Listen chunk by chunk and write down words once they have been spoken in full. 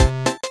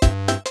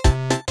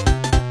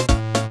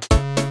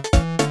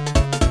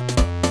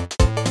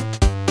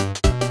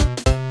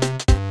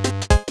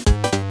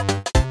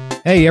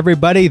Hey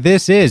everybody,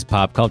 this is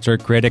pop culture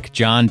critic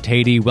John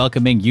Tatey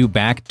welcoming you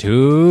back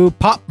to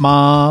Pop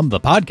Mom,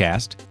 the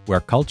podcast where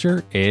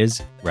culture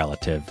is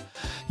relative.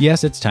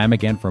 Yes, it's time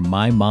again for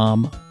my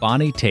mom,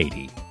 Bonnie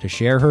Tatey, to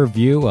share her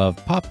view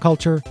of pop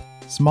culture,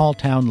 small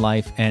town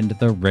life, and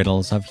the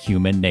riddles of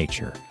human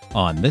nature.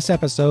 On this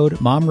episode,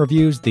 Mom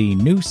reviews the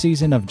new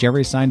season of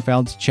Jerry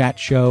Seinfeld's chat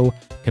show,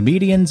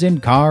 Comedians in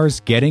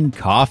Cars Getting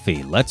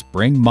Coffee. Let's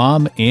bring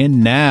Mom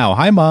in now.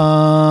 Hi,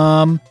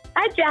 Mom.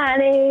 Hi,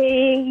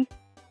 Johnny.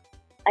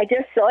 I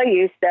just saw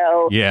you,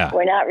 so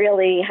we're not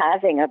really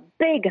having a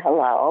big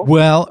hello.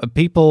 Well,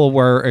 people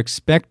were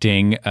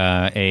expecting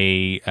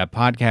a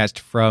podcast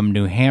from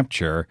New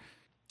Hampshire,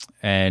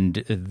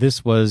 and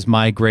this was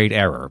my great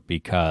error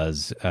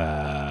because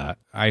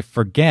I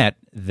forget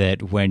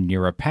that when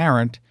you're a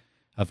parent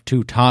of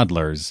two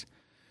toddlers,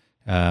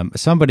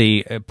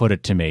 somebody put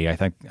it to me, I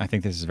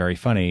think this is very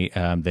funny,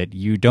 that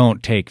you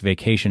don't take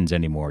vacations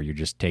anymore, you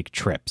just take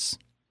trips.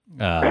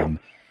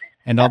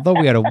 And although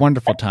we had a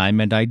wonderful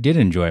time, and I did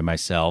enjoy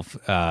myself,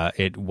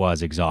 it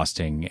was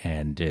exhausting,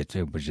 and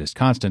it was just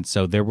constant.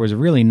 So there was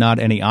really not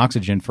any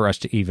oxygen for us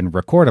to even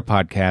record a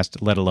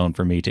podcast, let alone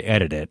for me to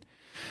edit it.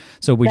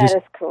 So we just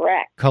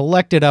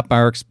collected up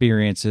our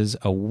experiences.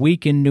 A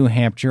week in New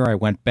Hampshire, I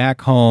went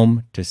back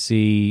home to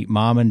see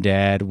Mom and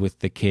Dad with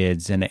the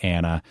kids and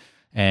Anna,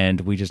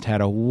 and we just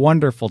had a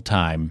wonderful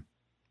time.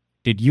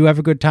 Did you have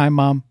a good time,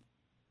 Mom?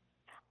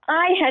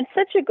 I had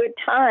such a good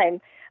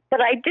time. But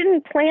I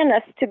didn't plan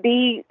us to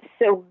be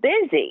so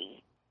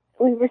busy.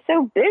 We were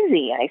so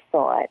busy, I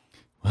thought.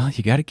 Well,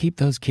 you got to keep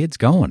those kids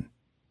going.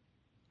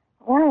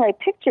 Well, I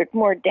pictured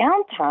more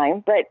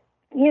downtime, but,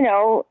 you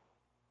know,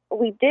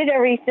 we did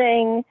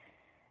everything.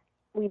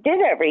 And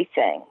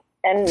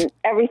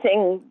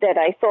everything that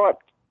I thought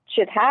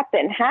should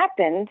happen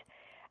happened.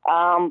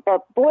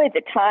 But, boy,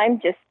 the time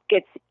just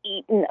gets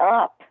eaten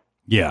up.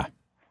 Yeah.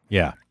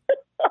 Go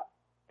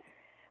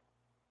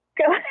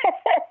ahead.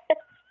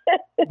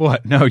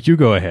 What? No, you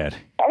go ahead.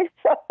 I'm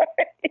sorry.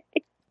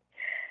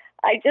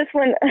 I just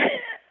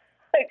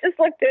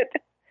looked at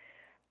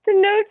the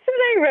notes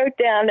that I wrote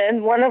down,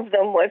 and one of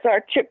them was our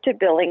trip to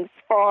Billings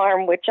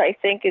Farm, which I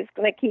think is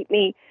going to keep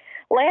me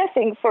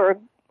laughing for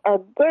a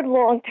good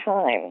long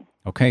time.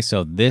 Okay,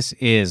 so this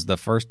is the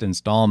first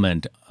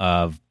installment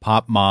of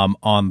Pop Mom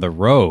on the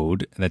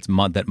Road that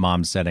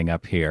Mom's setting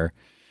up here.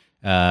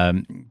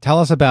 Tell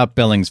us about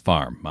Billings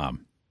Farm,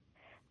 Mom.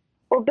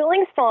 Well,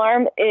 Billings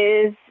Farm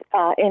is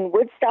in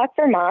Woodstock,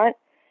 Vermont.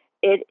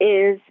 It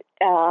is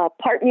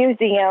part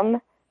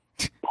museum,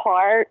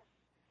 part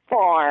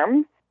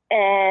farm,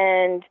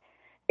 and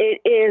it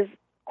is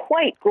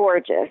quite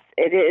gorgeous.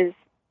 It is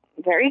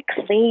very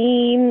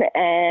clean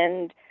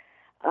and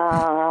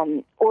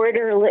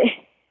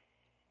orderly.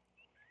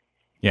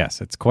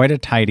 Yes, it's quite a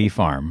tidy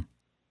farm.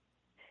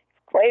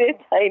 Before you get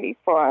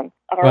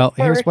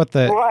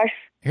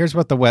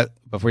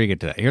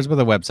to that, here's what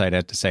the website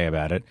had to say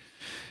about it.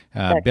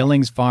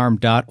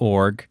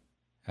 Billingsfarm.org.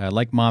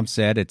 Like Mom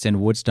said, it's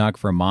in Woodstock,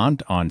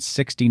 Vermont on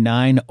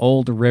 69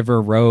 Old River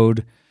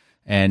Road,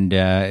 and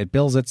it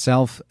bills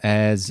itself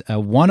as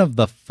one of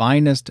the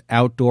finest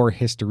outdoor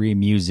history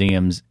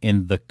museums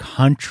in the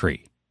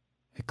country.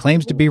 It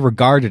claims to be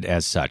regarded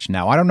as such.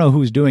 Now, I don't know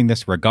who's doing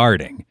this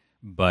regarding,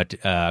 but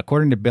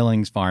according to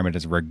Billings Farm, it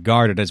is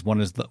regarded as one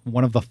of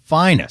the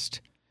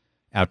finest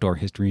outdoor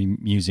history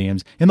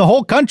museums in the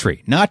whole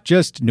country, not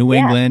just New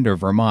England or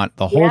Vermont,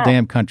 the whole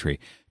damn country,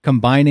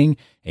 combining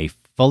a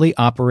fully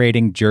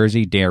operating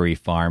Jersey dairy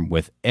farm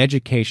with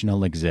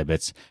educational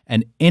exhibits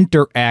and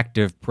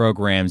interactive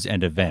programs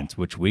and events,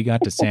 which we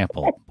got to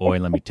sample. Boy,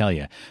 let me tell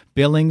you,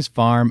 Billings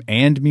Farm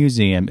and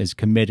Museum is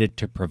committed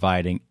to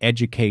providing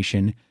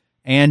education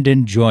and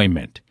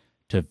enjoyment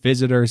to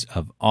visitors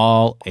of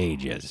all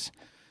ages.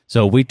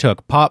 So we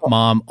took Pop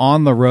Mom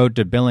on the road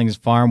to Billings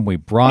Farm. We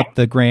brought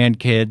the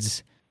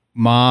grandkids.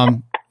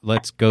 Mom,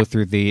 let's go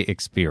through the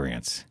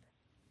experience.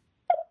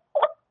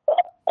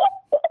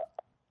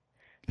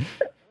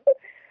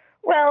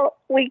 Well,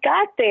 we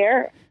got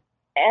there,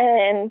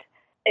 and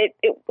it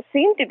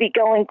seemed to be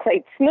going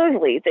quite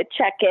smoothly. The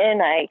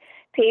check-in, I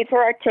paid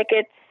for our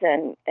tickets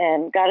and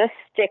got a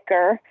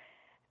sticker.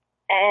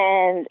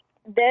 And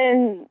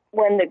then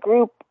when the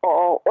group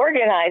all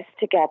organized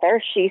together,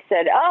 she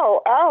said,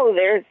 oh,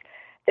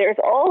 there's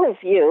all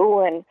of you.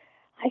 And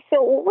I said,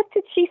 well, what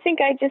did she think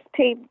I just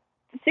paid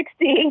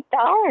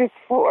 $68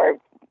 for?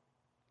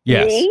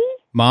 Yes. Me?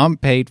 Mom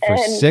paid for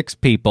 6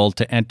 people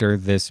to enter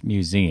this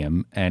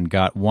museum and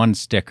got one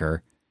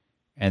sticker.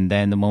 And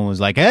then the woman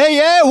was like, hey,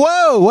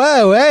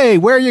 whoa, hey,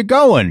 where are you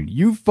going?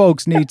 You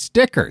folks need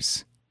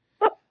stickers.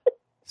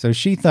 So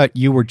she thought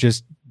you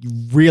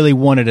really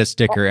wanted a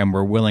sticker and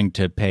were willing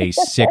to pay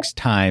 6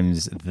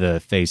 times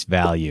the face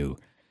value.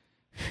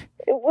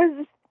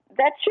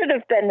 That should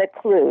have been the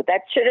clue.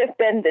 That should have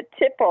been the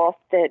tip-off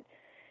that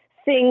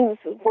things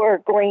were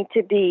going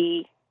to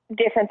be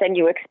different than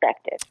you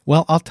expected.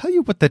 Well, I'll tell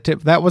you what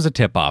that was a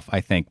tip-off,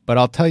 I think, but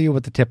I'll tell you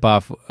what the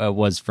tip-off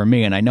was for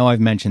me, and I know I've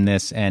mentioned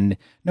this, and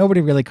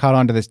nobody really caught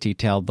on to this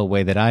detail the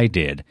way that I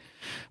did,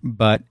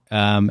 but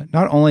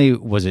not only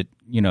was it,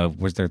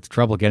 was there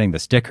trouble getting the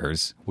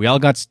stickers, we all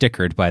got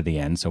stickered by the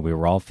end, so we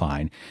were all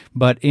fine,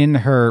 but in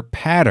her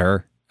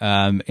patter,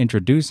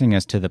 introducing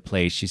us to the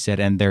place, she said,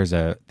 and there's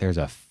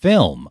a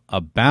film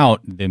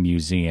about the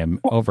museum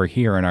over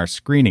here in our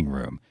screening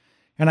room.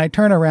 And I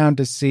turn around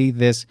to see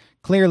this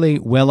clearly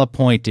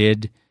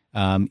well-appointed,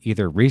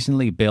 either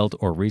recently built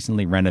or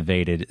recently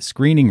renovated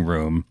screening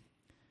room.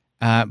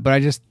 But I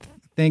just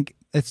think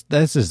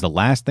this is the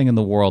last thing in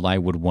the world I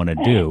would want to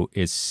do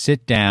is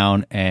sit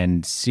down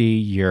and see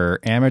your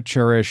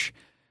amateurish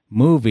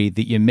movie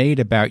that you made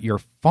about your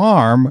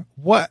farm.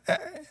 What?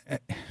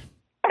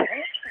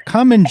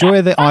 Come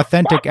enjoy the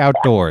authentic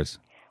outdoors.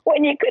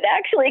 When you could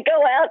actually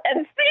go out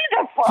and see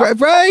the farm.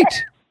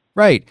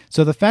 Right.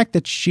 So the fact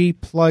that she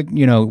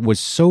was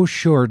so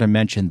sure to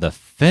mention the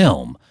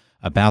film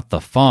about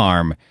the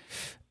farm,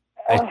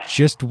 it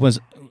just was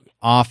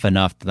off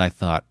enough that I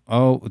thought,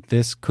 oh,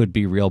 this could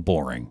be real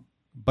boring.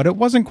 But it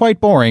wasn't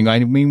quite boring. I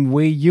mean,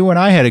 you and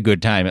I had a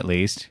good time at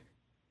least.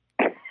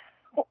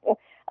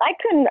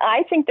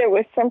 I think there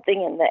was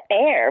something in the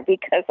air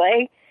because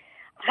I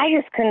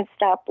just couldn't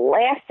stop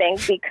laughing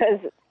because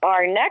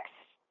our next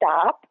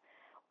stop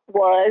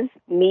was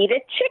Meet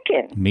a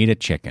Chicken. Meet a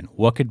Chicken.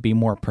 What could be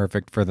more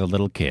perfect for the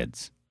little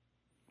kids?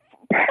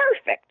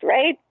 Perfect,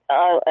 right?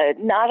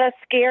 Not a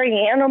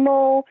scary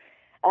animal,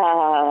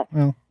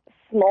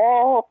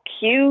 small,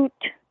 cute.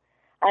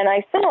 And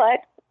I thought,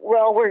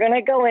 well, we're going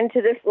to go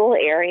into this little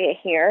area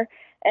here,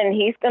 and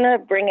he's going to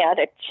bring out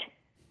a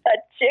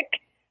chick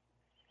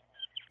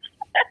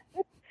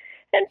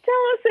and tell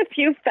us a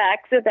few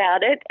facts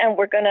about it, and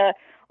we're going to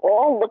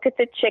all look at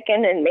the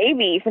chicken and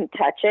maybe even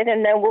touch it,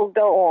 and then we'll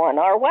go on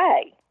our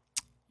way.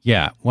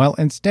 Yeah, well,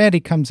 instead he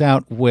comes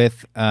out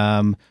with,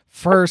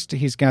 first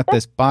he's got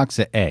this box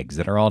of eggs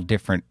that are all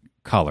different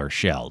color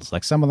shells.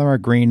 Like some of them are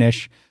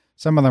greenish,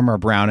 some of them are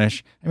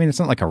brownish. I mean, it's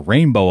not like a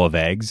rainbow of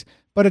eggs,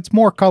 but it's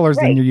more colors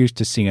than you're used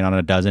to seeing on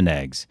a dozen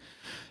eggs.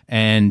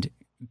 And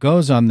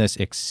goes on this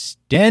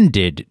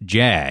extended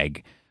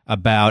jag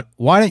about,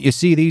 why don't you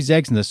see these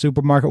eggs in the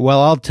supermarket?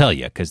 Well, I'll tell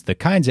you, because the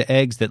kinds of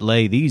eggs that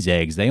lay these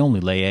eggs, they only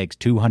lay eggs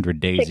 200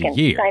 days a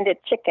year. Kind of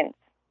chickens.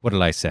 What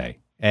did I say?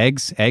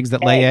 Eggs? Eggs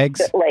that lay eggs?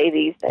 That lay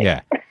these eggs.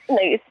 Yeah.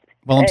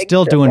 Well, I'm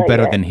still doing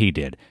better than he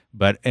did.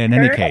 But in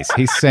any case,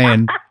 he's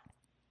saying,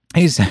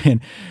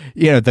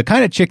 the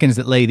kind of chickens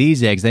that lay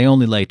these eggs, they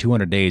only lay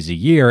 200 days a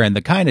year. And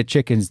the kind of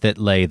chickens that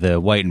lay the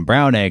white and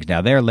brown eggs,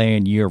 now they're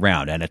laying year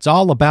round. And it's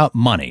all about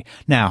money.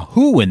 Now,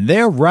 who in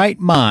their right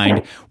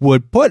mind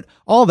would put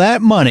all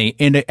that money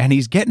into, and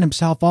he's getting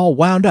himself all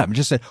wound up and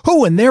just said,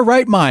 who in their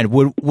right mind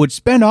would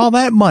spend all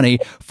that money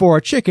for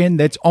a chicken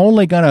that's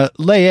only going to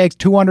lay eggs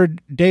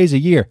 200 days a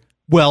year?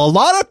 Well, a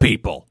lot of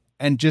people.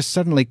 And just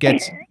suddenly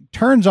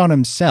turns on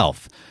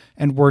himself.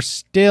 And we're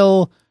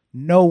still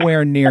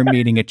nowhere near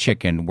meeting a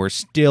chicken. We're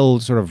still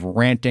sort of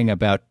ranting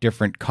about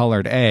different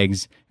colored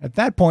eggs. At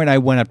that point, I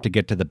went up to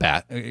go to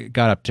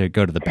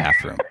the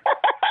bathroom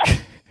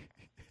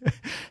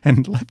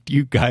and left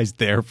you guys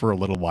there for a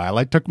little while.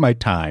 I took my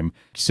time.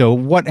 So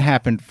what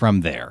happened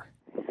from there?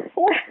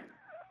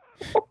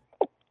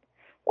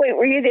 Wait,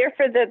 were you there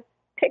for the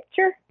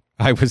picture?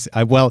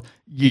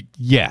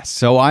 Yes.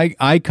 So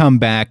I come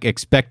back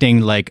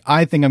expecting,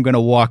 I think I'm going to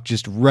walk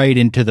just right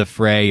into the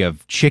fray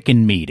of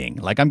chicken meeting.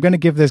 I'm going to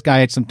give this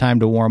guy some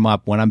time to warm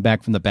up. When I'm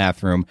back from the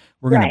bathroom,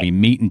 we're going to be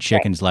meeting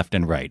chickens left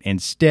and right.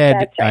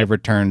 Instead, I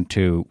return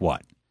to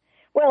what?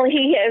 Well,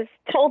 he has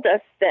told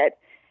us that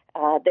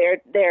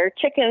their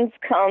chickens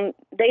come.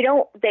 They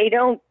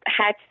don't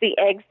hatch the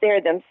eggs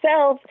there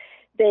themselves.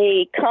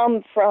 They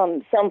come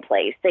from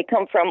someplace. They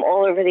come from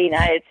all over the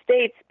United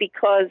States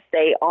because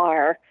they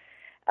are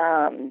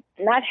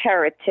not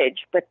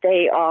heritage, but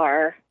they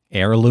are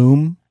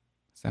heirloom.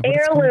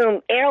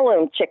 Heirloom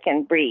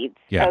chicken breeds.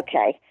 Yeah.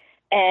 Okay.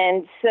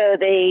 And so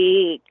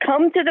they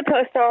come to the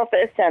post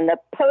office, and the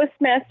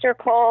postmaster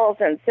calls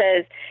and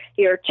says,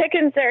 your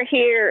chickens are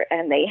here,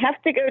 and they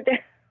have to go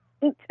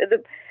down to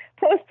the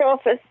post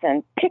office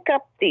and pick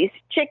up these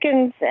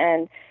chickens.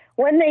 And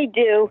when they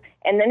do,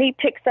 and then he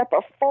picks up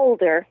a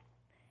folder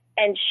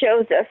and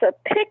shows us a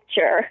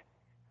picture.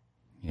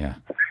 Yeah.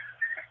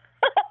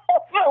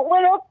 Of a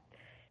little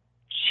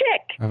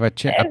chick. Of a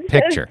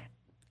picture.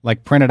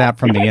 Printed out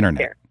from the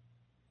internet.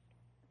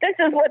 This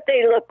is what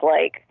they look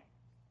like.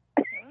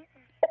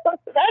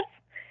 That's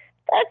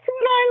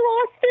when I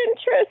lost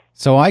interest.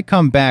 So I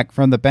come back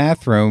from the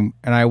bathroom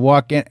and I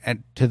walk in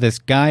to this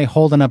guy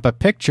holding up a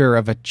picture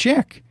of a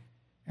chick.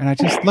 And I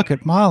just look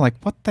at Ma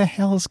what the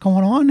hell is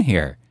going on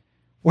here?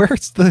 Where are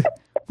the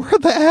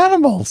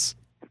animals?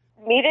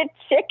 Meet a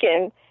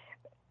chicken.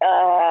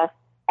 I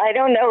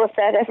don't know if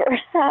that ever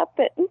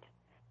happened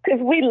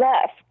because we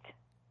left.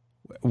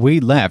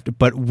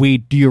 But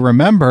do you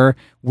remember,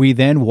 we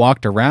then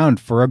walked around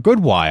for a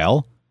good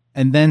while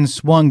and then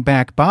swung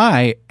back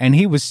by and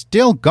he was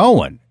still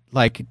going.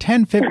 like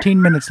 10,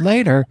 15 minutes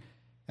later,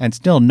 and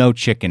still no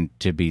chicken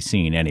to be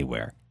seen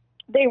anywhere.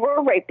 They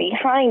were right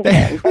behind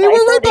him. They were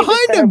right behind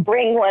he was him.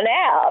 Bring one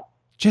out.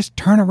 Just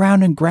turn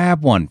around and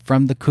grab one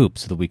from the coop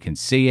so that we can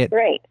see it.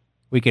 Right.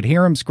 We could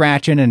hear him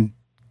scratching and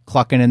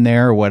clucking in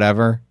there or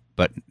whatever.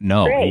 But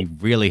no, He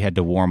really had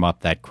to warm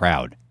up that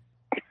crowd.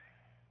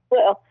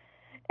 Well,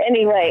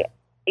 anyway,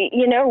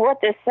 you know what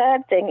the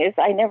sad thing is?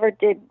 I never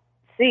did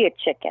see a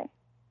chicken.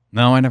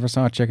 No, I never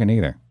saw a chicken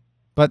either.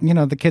 But, you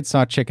know, the kids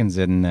saw chickens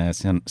in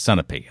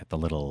Sunapee at the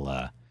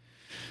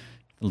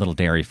little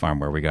dairy farm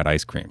where we got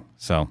ice cream.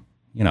 So,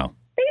 you know.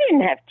 They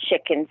didn't have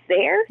chickens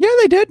there. Yeah,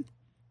 they did.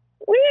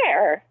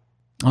 Where?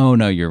 Oh,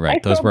 no, you're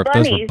right. Those were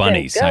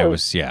bunnies.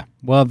 And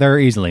Well, they're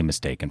easily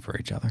mistaken for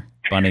each other.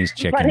 Bunnies,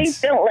 chickens.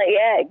 Bunnies don't lay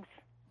eggs.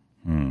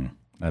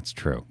 That's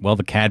true. Well,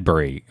 the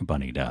Cadbury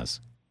bunny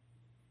does.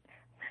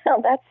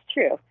 Well, that's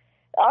true.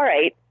 All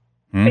right.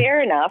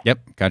 Fair enough.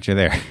 Yep, got you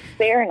there.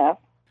 Fair enough.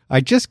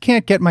 I just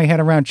can't get my head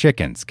around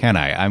chickens, can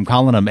I? I'm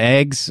calling them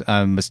eggs.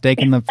 I'm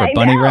mistaking them for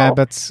bunny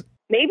rabbits.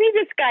 Maybe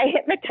this guy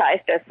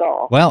hypnotized us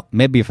all. Well,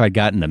 maybe if I'd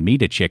gotten to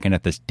meet a chicken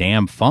at this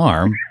damn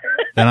farm,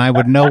 then I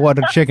would know what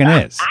a chicken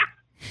is.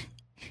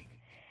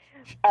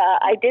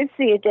 I did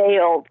see a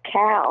day-old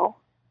cow.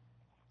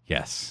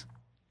 Yes.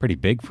 Pretty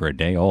big for a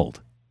day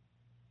old.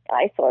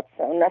 I thought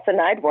so. Nothing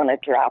I'd want to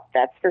drop,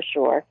 that's for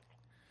sure.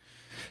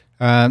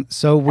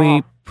 So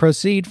we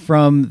proceed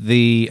from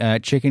the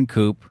chicken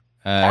coop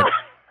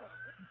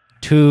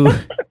to,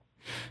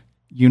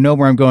 you know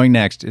where I'm going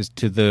next, is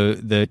to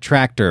the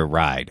tractor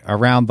ride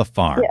around the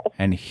farm. Yes.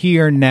 And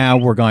here now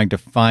we're going to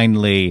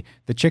finally,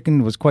 the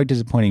chicken was quite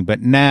disappointing,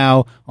 but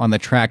now on the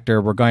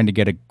tractor we're going to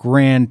get a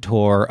grand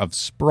tour of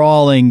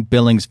sprawling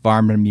Billings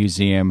Farm and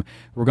Museum.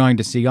 We're going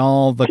to see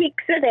all the...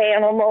 peaks of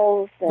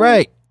animals.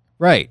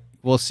 Right.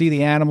 We'll see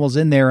the animals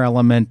in their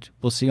element.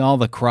 We'll see all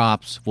the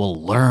crops. We'll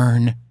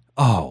learn.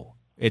 Oh,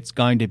 it's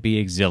going to be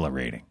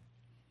exhilarating.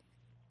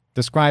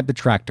 Describe the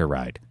tractor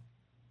ride.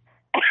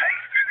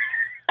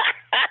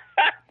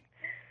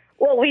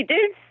 Well, we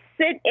did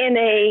sit in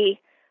a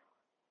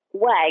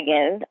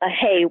wagon, a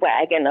hay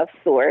wagon of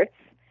sorts.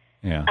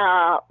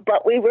 Yeah.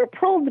 But we were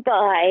pulled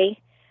by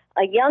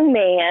a young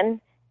man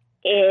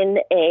in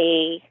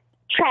a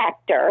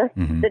tractor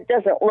that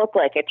doesn't look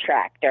like a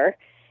tractor.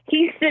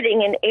 He's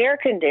sitting in air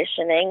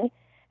conditioning,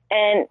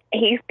 and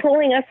he's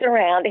pulling us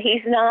around.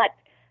 He's not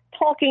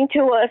talking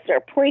to us or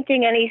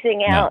pointing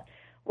anything out. No.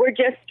 We're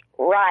just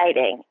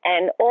riding,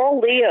 and all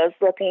Leo's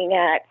looking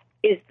at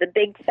is the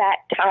big fat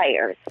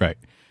tires. Right.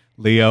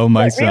 Leo,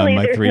 my son,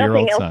 my 3-year-old son.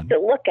 There's nothing else to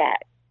look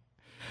at.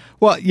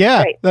 Well,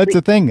 yeah, that's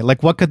the thing.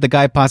 Like, what could the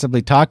guy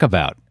possibly talk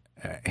about?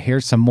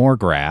 Here's some more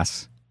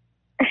grass.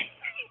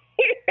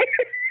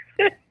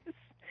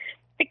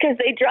 Because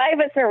they drive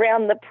us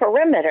around the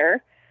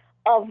perimeter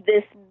of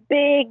this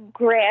big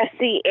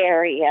grassy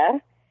area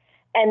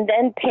and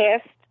then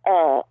past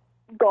a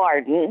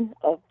garden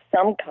of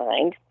some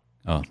kind.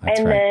 Oh, that's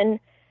and right. Then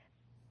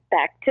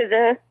back to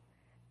the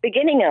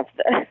beginning of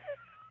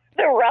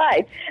the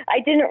ride. I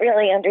didn't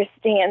really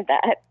understand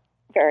that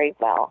very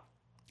well.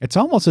 It's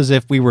almost as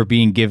if we were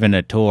being given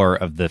a tour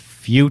of the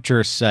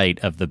future site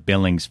of the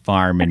Billings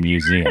Farm and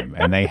Museum,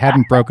 and they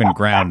hadn't broken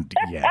ground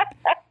yet.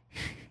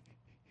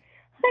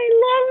 I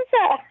love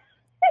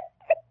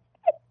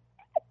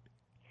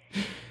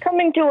that.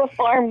 Coming to a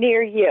farm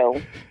near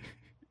you.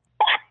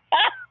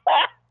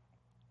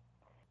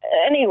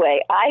 Anyway,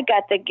 I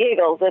got the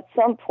giggles at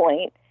some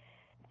point,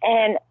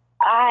 and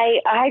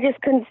I just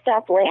couldn't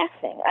stop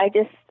laughing.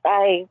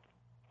 I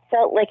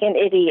felt like an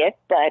idiot,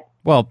 but...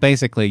 Well,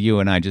 basically, you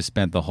and I just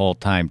spent the whole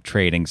time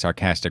trading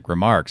sarcastic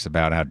remarks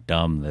about how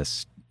dumb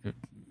this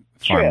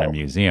farm and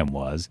museum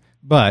was.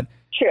 But...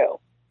 True.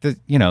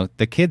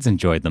 The kids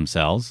enjoyed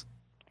themselves.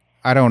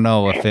 I don't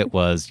know if it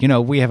was,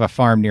 we have a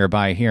farm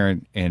nearby here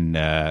in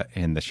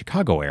the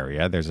Chicago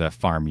area. There's a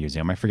farm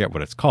museum. I forget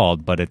what it's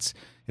called, but it's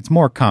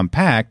more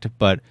compact,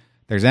 but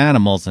there's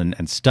animals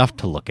and stuff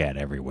to look at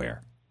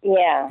everywhere.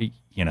 Yeah.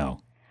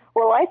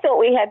 Well, I thought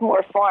we had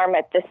more fun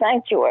at the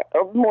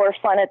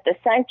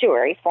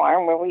sanctuary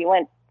farm where we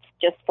went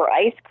just for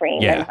ice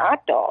cream and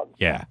hot dogs.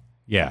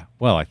 Yeah.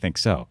 Well, I think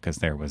so, because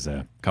there was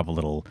a couple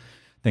little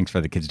things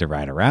for the kids to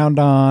ride around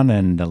on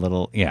and a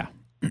little,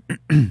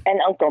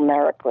 And Uncle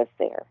Merrick was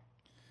there.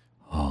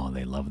 Oh,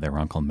 they love their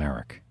Uncle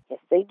Merrick. Yes,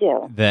 they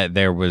do. That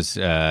there was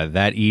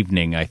that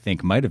evening, I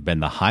think, might have been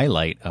the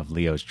highlight of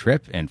Leo's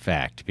trip, in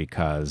fact,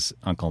 because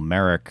Uncle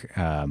Merrick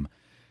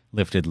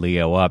lifted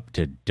Leo up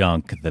to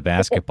dunk the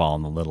basketball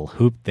in the little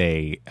hoop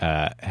they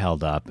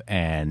held up,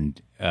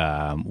 and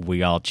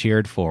we all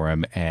cheered for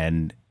him.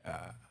 And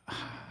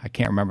I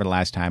can't remember the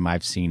last time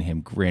I've seen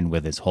him grin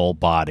with his whole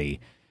body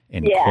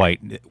in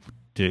quite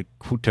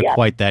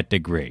that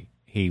degree.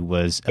 He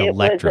was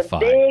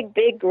electrified. It was a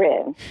big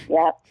grin.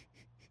 Yep.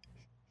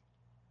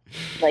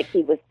 Like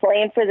he was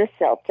playing for the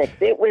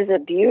Celtics. It was a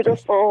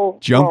beautiful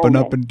jumping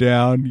moment. Up and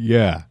down.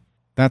 Yeah.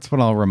 That's what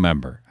I'll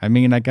remember. I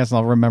mean, I guess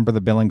I'll remember the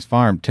Billings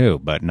Farm, too,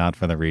 but not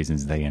for the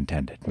reasons they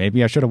intended.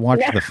 Maybe I should have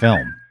watched the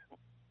film.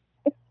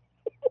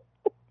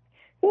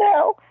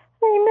 No,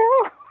 I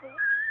know.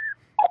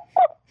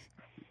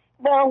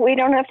 Well, we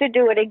don't have to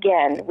do it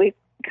again. We've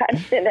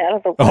gotten it out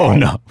of the way. Oh,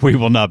 no, we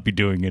will not be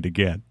doing it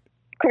again.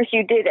 Of course,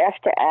 you did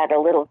have to add a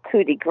little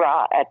coup de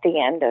grace at the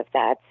end of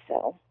that,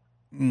 so.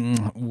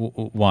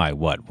 Why?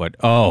 What?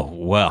 Oh,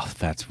 well,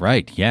 that's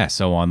right. Yeah,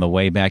 so on the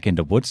way back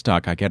into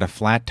Woodstock, I get a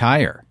flat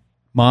tire.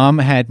 Mom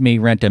had me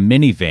rent a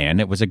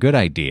minivan. It was a good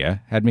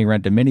idea. Had me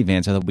rent a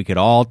minivan so that we could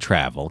all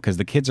travel, because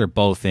the kids are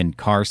both in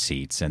car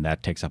seats, and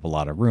that takes up a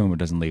lot of room. It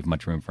doesn't leave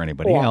much room for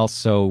anybody else,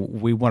 so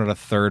we wanted a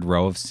third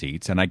row of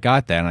seats, and I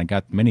got that, and I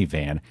got the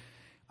minivan.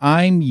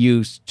 I'm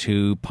used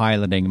to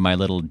piloting my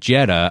little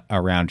Jetta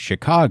around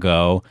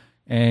Chicago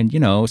and,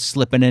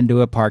 slipping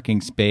into a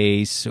parking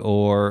space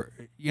or,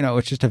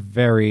 it's just a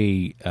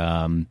very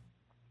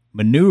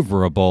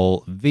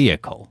maneuverable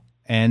vehicle.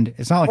 And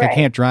it's not like I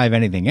can't drive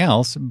anything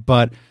else,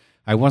 but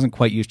I wasn't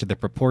quite used to the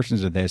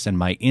proportions of this, and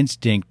my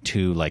instinct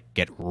to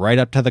get right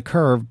up to the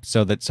curb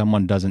so that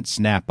someone doesn't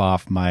snap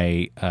off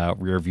my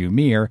rear view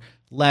mirror,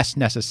 less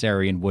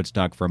necessary in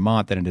Woodstock,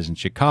 Vermont than it is in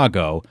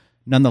Chicago.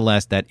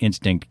 Nonetheless, that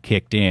instinct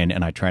kicked in,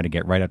 and I tried to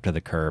get right up to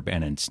the curb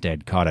and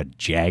instead caught a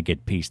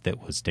jagged piece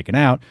that was sticking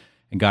out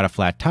and got a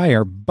flat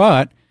tire.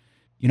 But,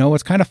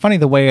 it's kind of funny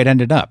the way it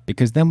ended up,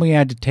 because then we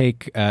had to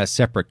take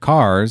separate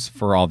cars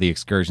for all the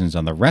excursions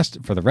for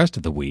the rest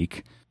of the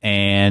week.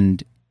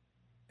 And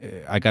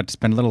I got to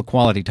spend a little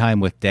quality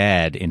time with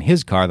Dad in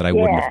his car that I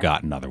wouldn't have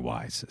gotten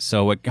otherwise.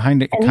 So it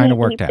kind of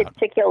worked out. He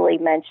particularly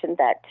mentioned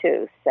that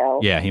too. So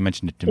yeah, he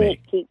mentioned it to me.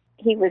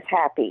 He was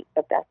happy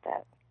about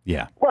that.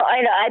 Yeah. Well,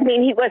 I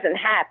mean, he wasn't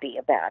happy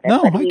about it.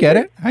 No, I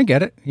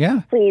get it.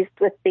 Yeah. Pleased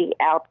with the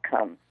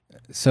outcome.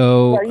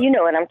 So, well, you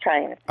know what I'm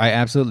trying to say. I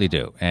absolutely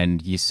do.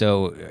 And it's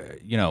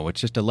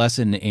just a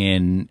lesson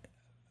in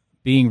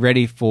being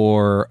ready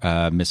for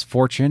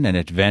misfortune and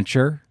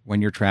adventure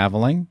when you're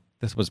traveling.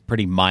 This was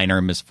pretty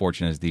minor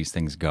misfortune as these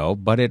things go,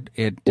 but it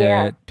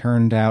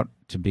turned out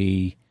to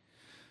be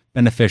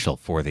beneficial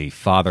for the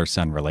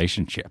father-son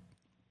relationship.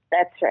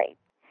 That's right.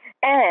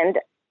 And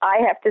I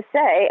have to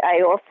say,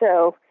 I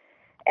also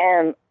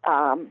am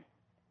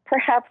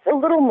perhaps a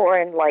little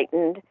more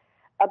enlightened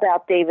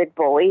about David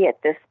Bowie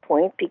at this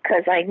point,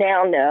 because I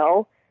now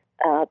know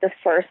the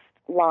first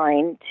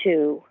line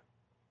to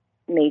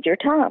Major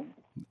Tom.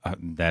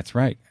 That's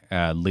right.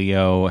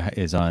 Leo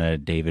is on a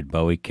David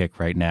Bowie kick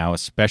right now,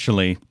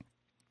 especially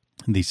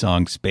the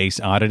song Space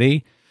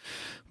Oddity,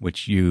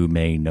 which you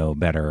may know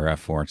better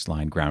for its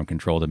line Ground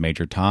Control to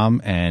Major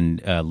Tom.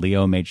 And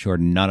Leo made sure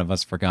none of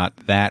us forgot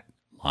that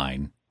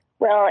line.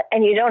 Well,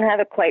 and you don't have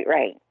it quite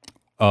right.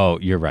 Oh,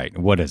 you're right.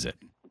 What is it?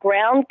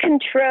 Ground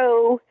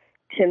Control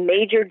to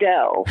Major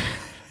Doe.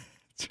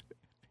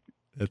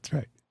 That's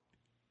right.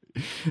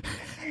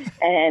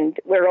 And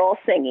we're all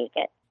singing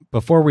it.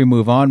 Before we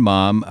move on,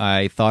 Mom,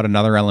 I thought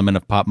another element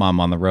of Pop Mom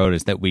on the Road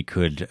is that we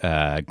could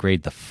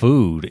grade the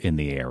food in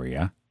the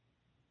area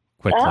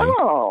quickly.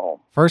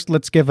 Oh. First,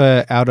 let's give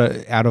out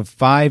of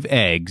 5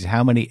 eggs,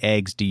 how many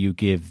eggs do you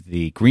give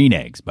the green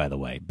eggs, by the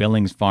way?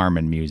 Billings Farm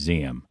and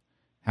Museum.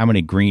 How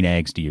many green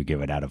eggs do you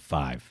give it out of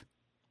 5?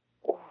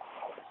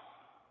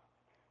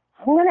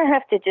 I'm going to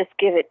have to just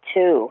give it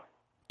 2.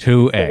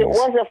 2 eggs. It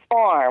was a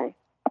farm.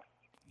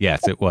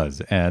 Yes, it was.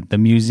 The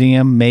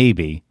museum,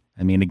 maybe.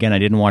 I mean, again, I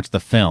didn't watch the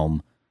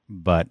film,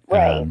 but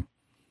it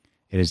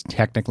is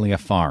technically a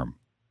farm.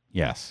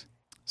 Yes.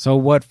 So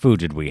what food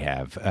did we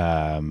have?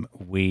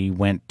 We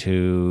went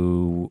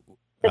to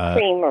the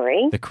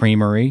creamery. The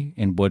creamery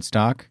in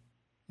Woodstock.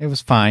 It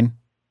was fine.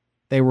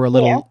 They were a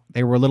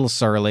little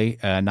surly,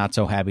 not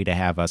so happy to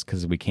have us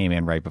because we came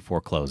in right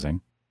before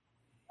closing.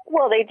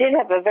 Well, they did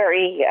have a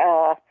very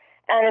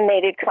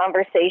animated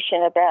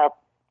conversation about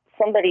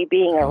somebody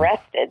being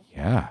arrested.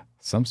 Yeah,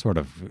 some sort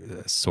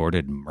of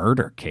sordid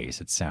murder case,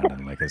 it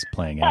sounded like it's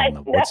playing out in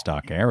the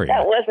Woodstock area.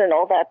 That wasn't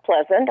all that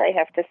pleasant, I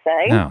have to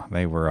say. No,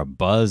 they were a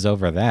buzz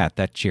over that.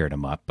 That cheered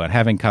them up. But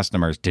having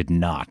customers did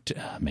not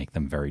make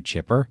them very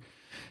chipper.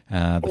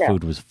 The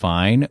food was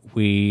fine.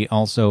 We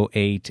also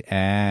ate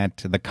at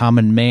the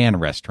Common Man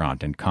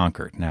restaurant in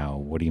Concord. Now,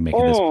 what do you make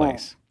of this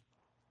place?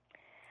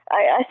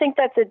 I think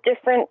that's a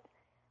different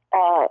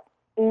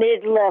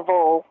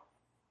mid-level,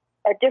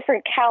 a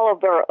different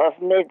caliber of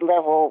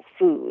mid-level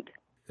food.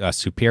 A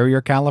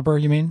superior caliber,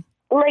 you mean?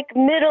 Like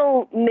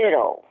middle.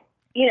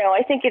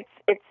 I think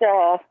it's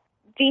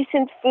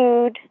decent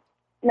food,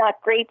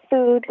 not great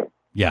food.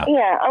 Yeah.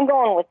 Yeah, I'm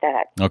going with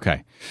that.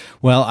 Okay.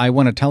 Well, I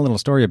want to tell a little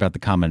story about the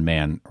Common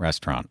Man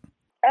restaurant.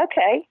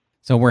 Okay.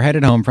 So we're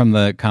headed home from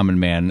the Common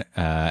Man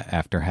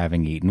after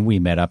having eaten. We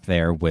met up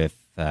there with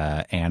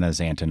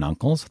Anna's aunt and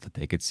uncle so that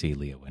they could see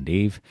Leo and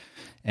Eve.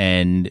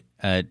 And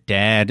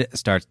Dad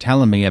starts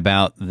telling me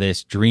about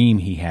this dream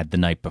he had the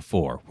night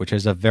before, which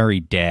is a very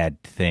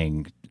Dad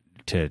thing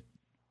to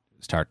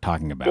start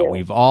talking about. Yeah.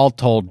 We've all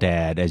told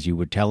Dad, as you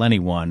would tell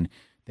anyone,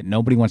 that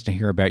nobody wants to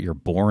hear about your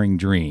boring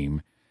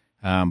dream.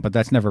 But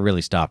that's never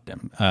really stopped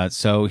him.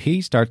 So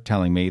he starts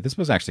telling me, this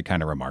was actually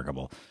kind of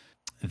remarkable,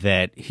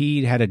 that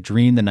he had a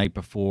dream the night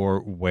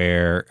before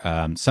where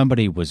some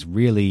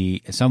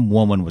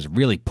woman was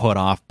really put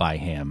off by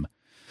him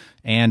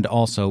And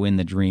also in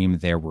the dream,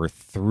 there were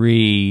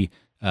three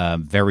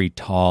very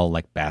tall,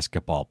 like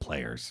basketball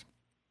players.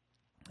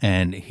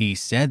 And he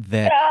said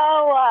that...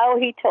 Oh,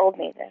 he told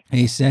me this.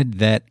 He said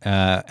that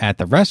at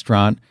the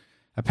restaurant,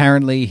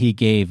 apparently he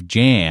gave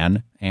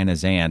Jan,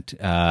 Anna's aunt,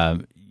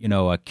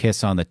 a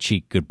kiss on the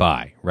cheek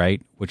goodbye,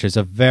 right? Which is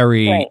a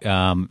very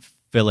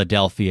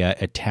Philadelphia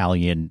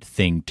Italian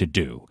thing to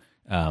do,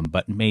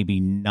 but maybe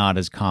not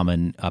as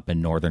common up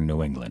in northern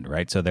New England,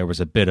 right? So there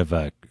was a bit of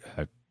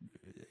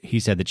he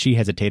said that she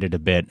hesitated a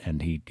bit,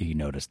 and he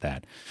noticed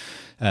that.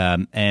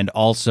 And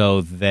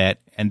also that,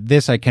 and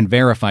this I can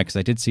verify because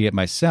I did see it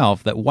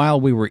myself, that while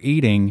we were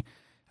eating,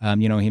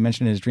 he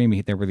mentioned in his dream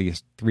there were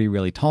these three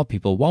really tall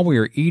people. While we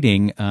were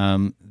eating,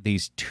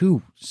 these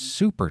two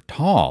super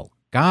tall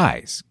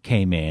guys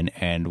came in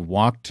and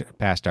walked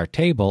past our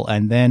table,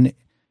 and then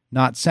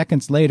not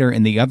seconds later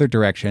in the other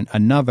direction,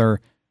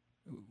 another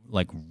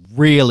like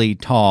really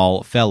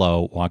tall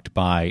fellow walked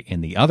by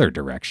in the other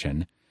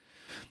direction.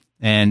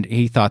 And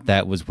he thought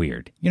that was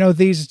weird.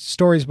 These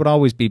stories would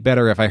always be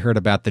better if I heard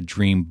about the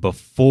dream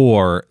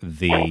before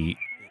the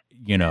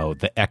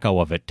echo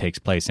of it takes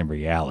place in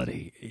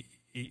reality.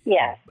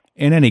 Yes.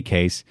 In any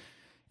case,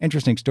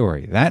 interesting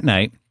story. That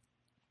night,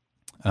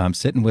 I'm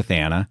sitting with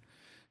Anna.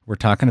 We're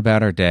talking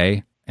about our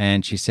day,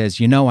 and she says,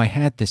 I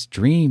had this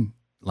dream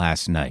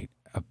last night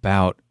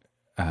about,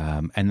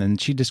 and then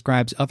she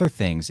describes other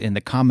things in the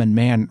Common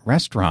Man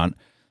restaurant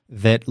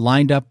that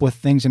lined up with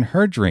things in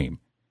her dream.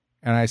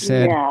 And I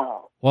said,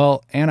 no.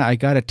 Well, Anna, I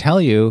got to tell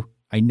you,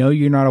 I know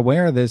you're not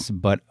aware of this,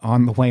 but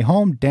on the way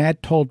home,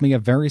 Dad told me a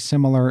very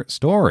similar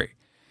story.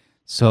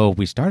 So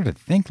we started to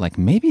think like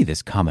maybe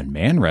this Common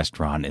Man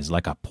restaurant is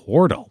like a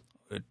portal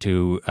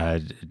to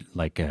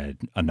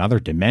another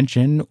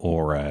dimension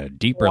or a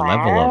deeper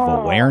level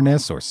of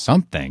awareness or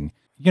something.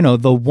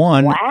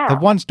 The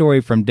one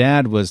story from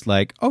Dad was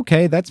like,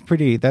 okay, that's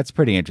pretty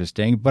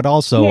interesting, but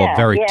also a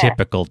very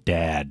typical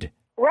Dad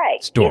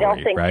story. You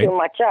don't think too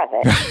much of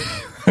it.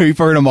 You've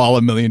heard them all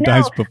a million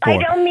times before. I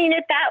don't mean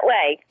it that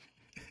way.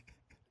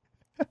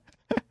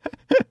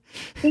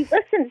 He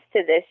listens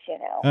to this,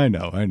 I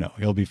know.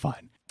 He'll be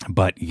fine.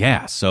 But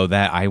yeah, so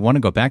that I want to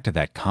go back to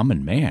that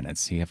Common Man and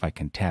see if I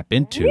can tap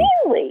into.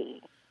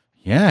 Really?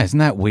 Yeah, isn't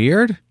that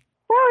weird?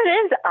 Well, it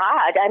is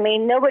odd. I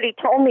mean, nobody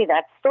told me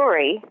that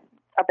story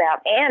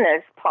about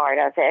Anna's part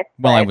of it.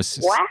 Well, I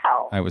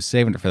was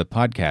saving it for the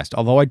podcast.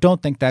 Although I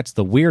don't think that's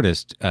the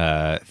weirdest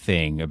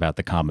thing about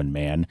the Common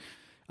Man.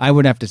 I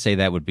would have to say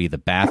that would be the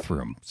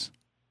bathrooms,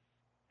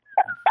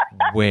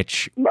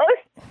 which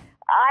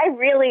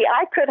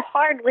I could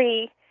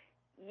hardly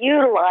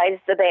utilize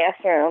the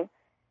bathroom.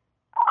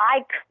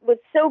 I was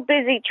so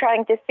busy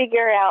trying to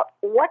figure out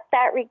what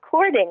that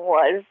recording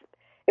was.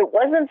 It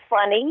wasn't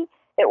funny,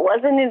 it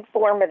wasn't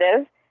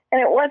informative,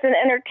 and it wasn't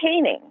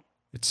entertaining.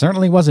 It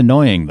certainly was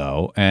annoying,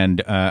 though,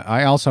 and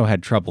I also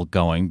had trouble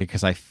going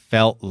because I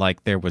felt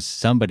like there was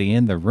somebody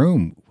in the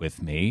room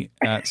with me.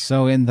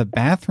 So in the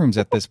bathrooms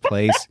at this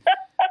place,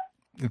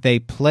 they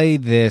play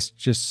this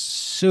just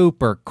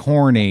super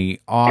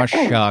corny, aw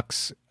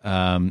shucks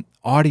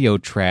audio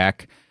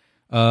track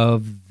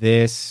of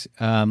this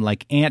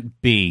like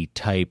Aunt Bee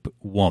type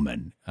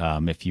woman.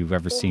 If you've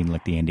ever seen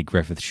like the Andy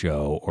Griffith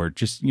Show, or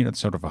just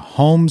sort of a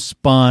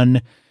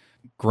homespun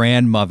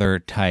grandmother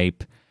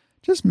type,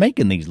 just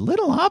making these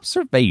little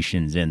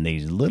observations and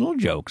these little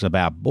jokes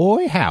about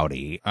boy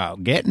howdy,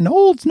 getting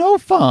old's no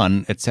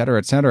fun, et cetera,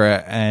 et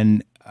cetera.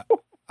 And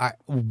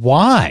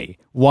why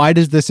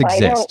does this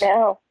exist?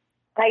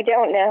 I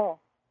don't know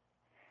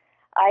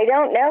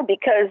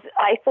because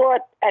I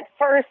thought at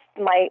first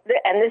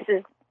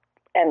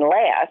and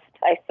last,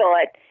 I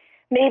thought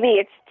maybe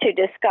it's to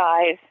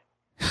disguise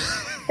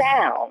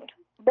sound.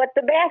 But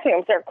the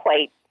bathrooms are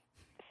quite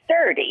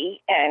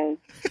sturdy, and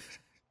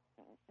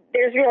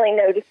there's really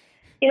no,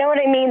 you know what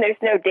I mean?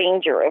 There's no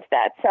danger of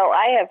that. So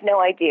I have no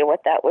idea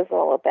what that was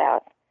all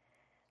about.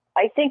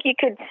 I think you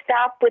could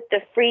stop with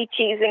the free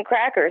cheese and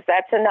crackers.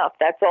 That's enough.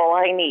 That's all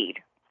I need.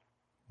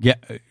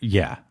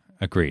 Yeah,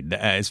 agreed.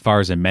 As far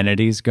as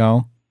amenities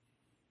go?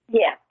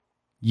 Yeah.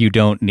 You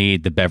don't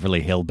need the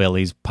Beverly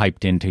Hillbillies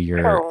piped into your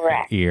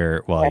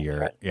ear while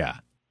That's yeah.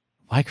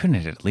 Why couldn't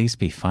it at least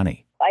be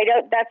funny?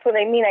 That's what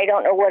I mean. I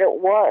don't know what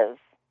it was.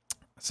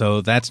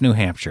 So that's New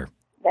Hampshire.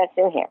 That's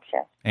New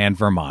Hampshire. And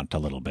Vermont a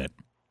little bit.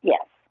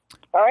 Yes.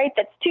 All right.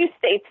 That's 2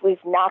 states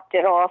we've knocked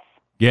it off.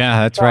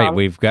 Yeah, that's right.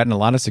 We've gotten a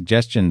lot of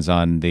suggestions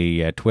on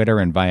the Twitter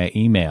and via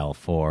email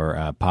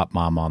for Pop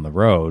Mom on the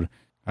Road.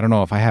 I don't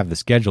know if I have the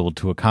schedule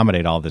to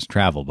accommodate all this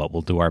travel, but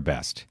we'll do our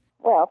best.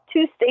 Well,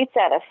 2 states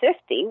out of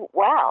 50.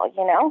 Wow,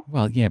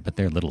 Well, yeah, but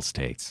they're little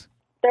states.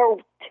 They're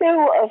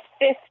 2 of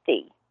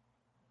 50.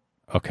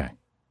 Okay.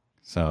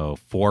 So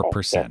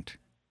 4%.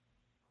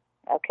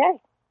 Okay.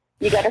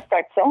 You got to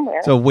start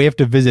somewhere. So we have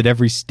to visit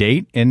every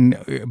state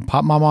in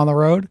Pop Mom on the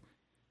Road?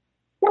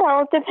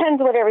 Well, it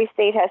depends what every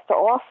state has to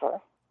offer.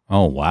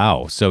 Oh,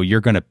 wow. So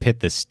you're going to pit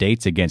the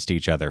states against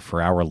each other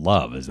for our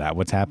love. Is that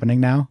what's happening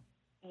now?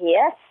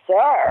 Yes,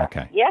 sir.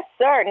 Okay. Yes,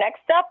 sir.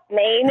 Next up,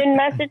 Maine and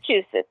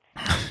Massachusetts.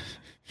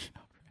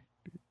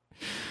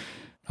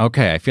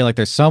 Okay, I feel like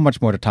there's so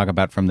much more to talk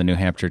about from the New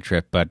Hampshire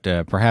trip, but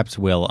perhaps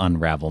we'll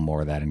unravel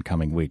more of that in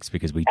coming weeks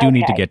because we do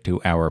need to get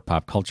to our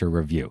pop culture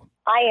review.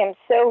 I am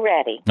so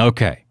ready.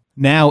 Okay.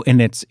 Now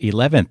in its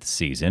 11th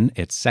season,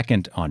 its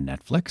second on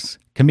Netflix,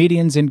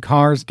 Comedians in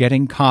Cars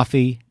Getting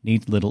Coffee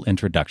needs little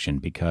introduction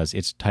because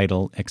its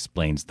title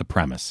explains the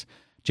premise.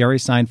 Jerry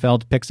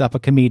Seinfeld picks up a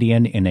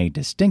comedian in a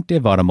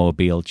distinctive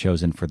automobile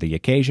chosen for the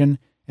occasion,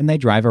 and they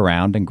drive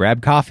around and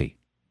grab coffee,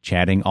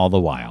 chatting all the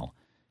while.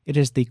 It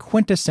is the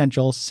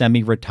quintessential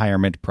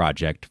semi-retirement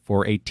project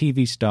for a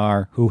TV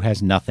star who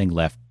has nothing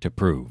left to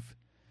prove.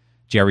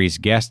 Jerry's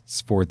guests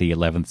for the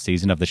 11th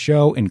season of the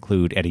show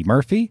include Eddie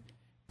Murphy,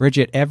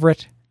 Bridget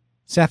Everett,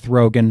 Seth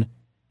Rogen,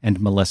 and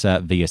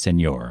Melissa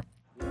Villaseñor.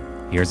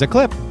 Here's a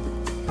clip.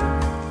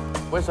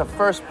 Where's the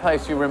first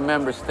place you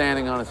remember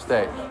standing on a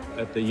stage?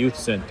 At the youth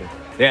center.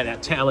 They had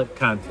that talent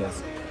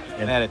contest,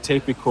 and I had a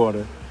tape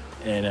recorder,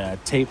 and I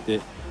taped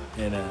it,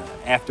 and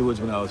afterwards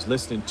when I was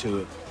listening to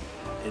it,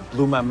 it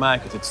blew my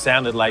mind because it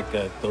sounded like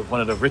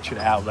one of the Richard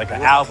albums, like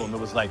an album. It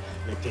was like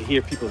to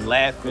hear people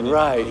laughing,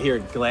 right. To hear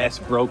glass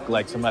broke,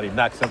 like somebody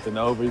knocked something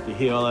over. You could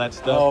hear all that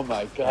stuff. Oh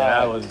my God! And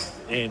I was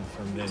in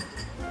from then.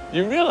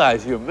 You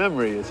realize your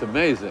memory is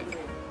amazing.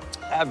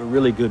 I have a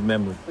really good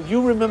memory.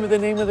 You remember the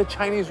name of the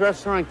Chinese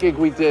restaurant gig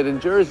we did in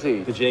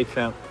Jersey? The Jade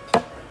Fountain.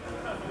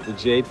 The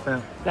Jade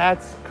Fountain.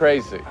 That's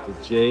crazy.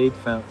 The Jade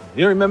Fountain.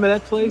 You don't remember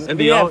that place? And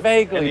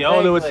vaguely. And the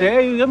owner would say,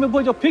 "Hey, let me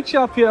put your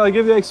picture up here. I'll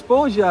give you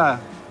exposure.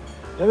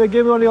 Let me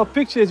give you one of your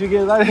pictures. You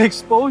get a lot of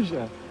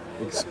exposure."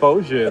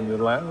 Exposure in the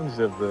lounge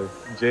of the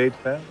Jade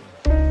Fountain.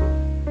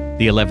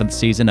 The 11th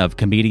season of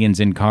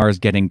Comedians in Cars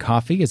Getting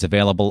Coffee is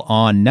available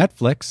on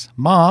Netflix.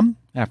 Mom,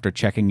 after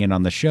checking in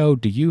on the show,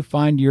 do you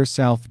find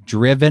yourself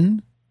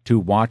driven to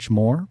watch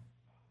more?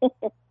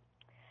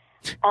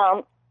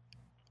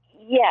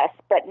 Yes,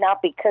 but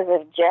not because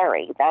of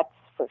Jerry, that's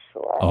for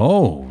sure.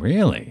 Oh,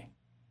 really?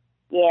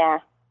 Yeah.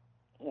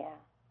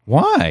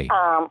 Why?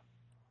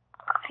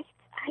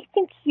 I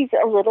think he's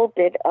a little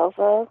bit of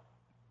a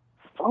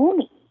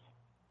phony.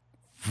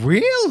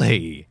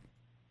 Really?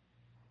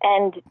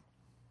 And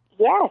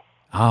yes.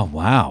 Oh,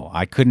 wow.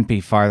 I couldn't be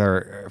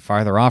farther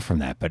off from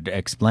that, but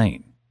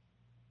explain.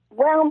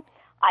 Well,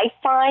 I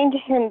find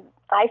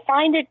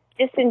it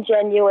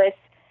disingenuous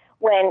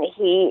when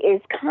he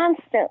is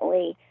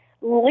constantly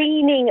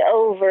leaning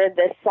over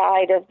the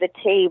side of the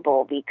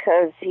table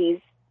because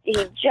he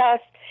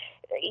just,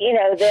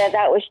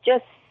 that was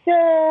just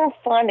so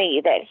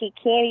funny that he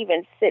can't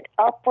even sit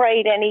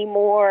upright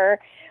anymore,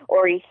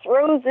 or he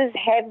throws his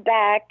head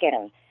back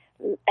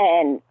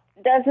and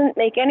doesn't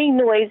make any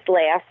noise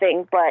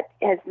laughing, but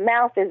his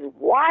mouth is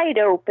wide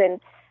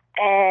open,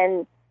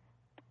 and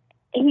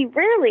he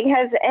rarely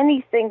has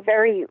anything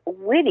very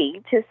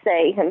witty to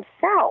say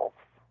himself.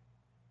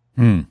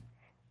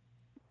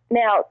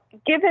 Now,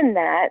 given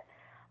that,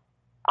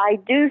 I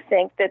do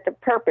think that the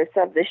purpose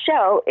of the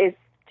show is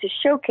to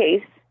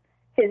showcase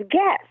his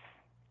guests.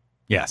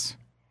 Yes.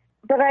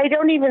 But I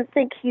don't even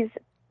think he's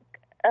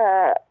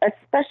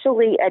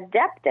especially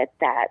adept at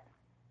that.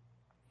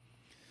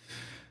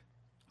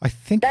 I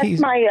think that's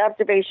my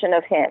observation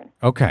of him.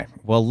 Okay.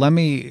 Well, let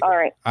me... All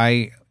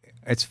right.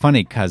 It's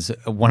funny because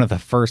one of the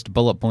first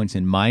bullet points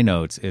in my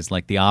notes is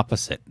like the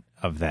opposite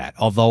of that.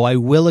 Although I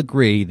will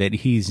agree that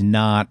he's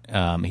not...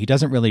 he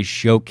doesn't really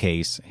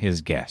showcase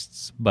his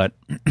guests. But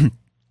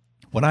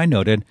what I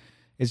noted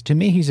is, to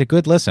me, he's a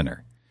good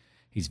listener.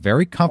 He's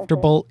very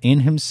comfortable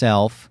in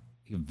himself,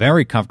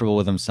 very comfortable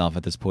with himself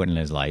at this point in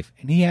his life.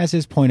 And he has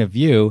his point of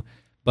view,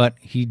 but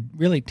he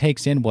really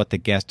takes in what the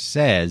guest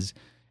says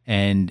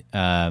and,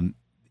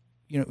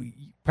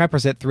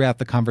 peppers it throughout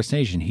the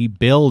conversation. He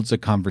builds a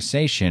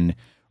conversation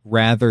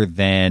rather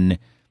than,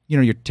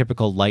 your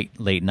typical late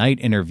night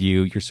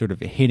interview. You're sort of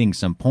hitting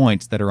some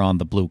points that are on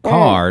the blue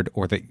card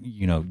or that,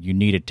 you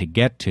needed to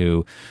get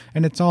to.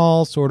 And it's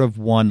all sort of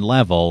one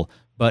level,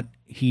 but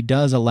he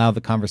does allow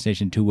the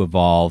conversation to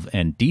evolve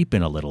and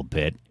deepen a little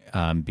bit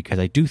because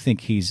I do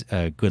think he's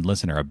a good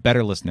listener, a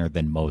better listener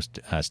than most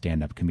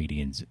stand-up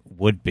comedians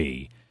would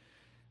be.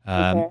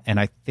 And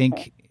I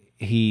think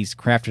he's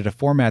crafted a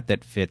format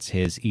that fits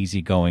his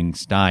easygoing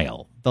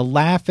style. The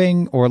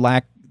laughing or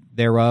lack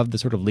thereof, the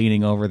sort of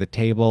leaning over the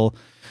table,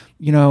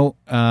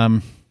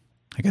 I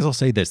guess I'll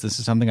say this. This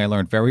is something I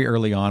learned very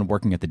early on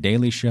working at The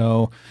Daily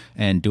Show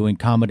and doing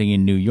comedy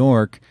in New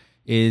York,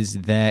 is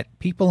that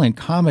people in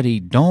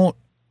comedy don't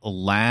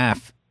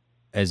laugh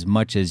as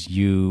much as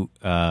you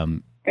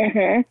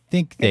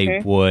think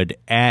they would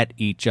at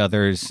each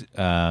other's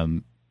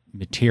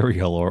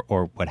material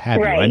or what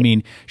have you. I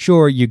mean,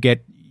 sure, you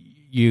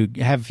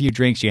have a few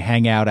drinks, you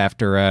hang out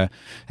after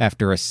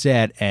a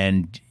set,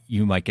 and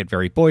you might get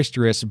very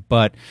boisterous,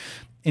 but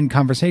in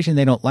conversation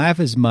they don't laugh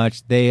as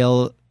much.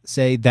 They'll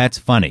say that's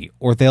funny,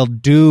 or they'll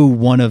do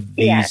one of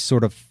these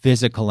sort of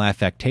physical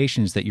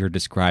affectations that you're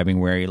describing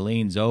where he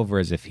leans over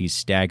as if he's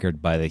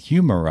staggered by the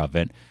humor of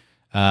it.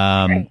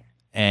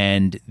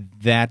 And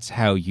that's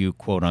how you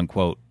quote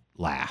unquote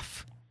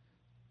laugh.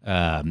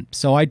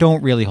 So I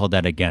don't really hold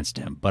that against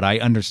him, but I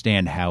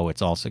understand how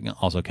it's also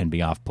can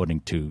be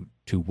off-putting to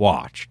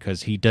watch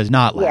because he does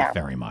not laugh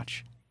very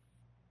much.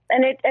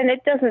 And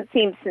it doesn't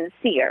seem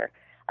sincere.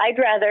 I'd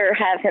rather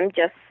have him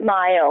just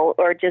smile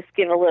or just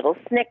give a little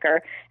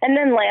snicker and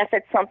then laugh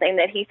at something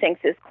that he thinks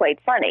is quite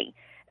funny.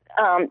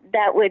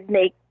 That would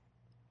make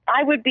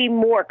I would be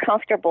more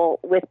comfortable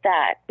with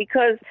that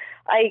because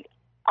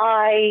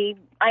I'm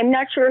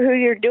not sure who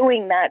you're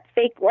doing that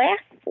fake laugh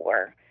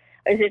for.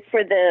 Is it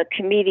for the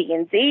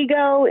comedian's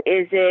ego?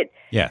 Is it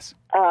yes?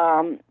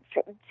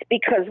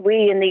 Because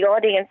we in the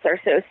audience are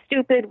so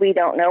stupid, we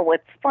don't know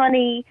what's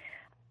funny.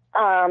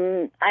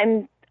 I'm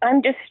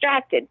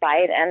distracted by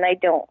it, and I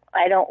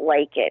don't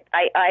like it.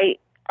 I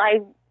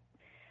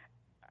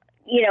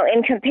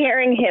in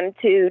comparing him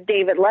to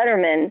David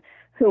Letterman,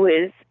 who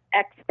is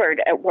expert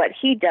at what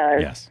he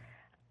does, yes,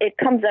 it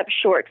comes up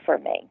short for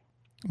me.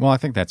 Well, I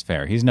think that's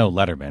fair. He's no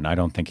Letterman. I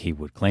don't think he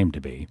would claim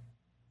to be.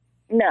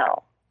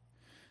 No.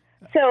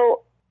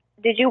 So,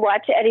 did you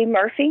watch Eddie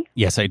Murphy?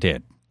 Yes, I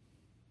did.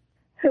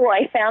 Who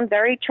I found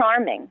very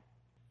charming.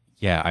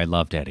 Yeah, I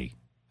loved Eddie.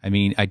 I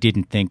mean, I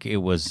didn't think it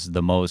was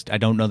the most. I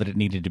don't know that it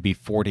needed to be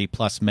 40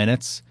 plus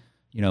minutes.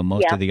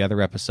 Most of the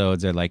other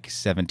episodes are like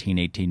 17,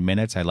 18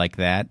 minutes. I like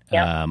that.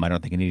 I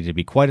don't think it needed to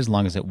be quite as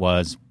long as it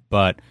was,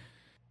 but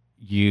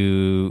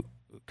you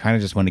kind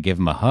of just want to give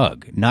him a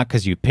hug. Not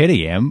because you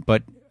pity him,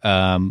 but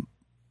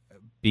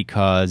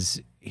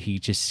because he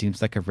just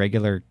seems like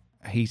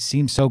he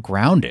seems so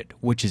grounded,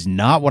 which is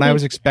not what I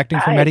was expecting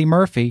from Eddie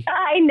Murphy.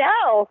 I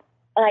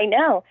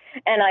know.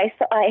 And I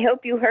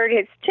hope you heard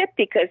his tip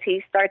because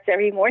he starts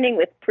every morning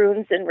with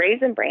prunes and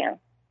Raisin Bran.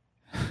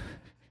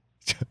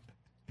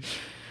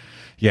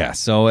 Yeah,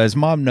 so as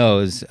Mom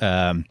knows, this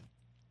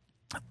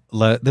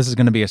is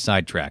going to be a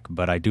sidetrack,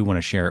 but I do want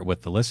to share it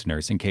with the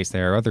listeners in case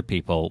there are other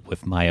people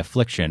with my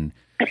affliction.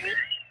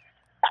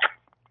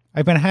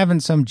 I've been having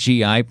some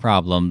GI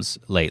problems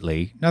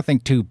lately. Nothing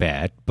too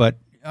bad, but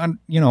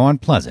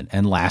unpleasant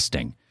and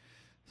lasting.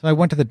 So I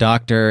went to the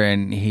doctor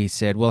and he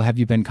said, well, have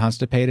you been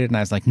constipated? And I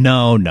was like,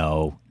 no,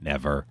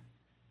 never.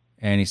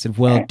 And he said,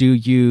 well, do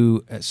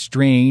you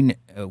strain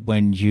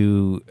when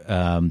you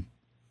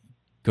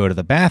go to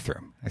the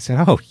bathroom? I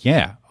said, oh,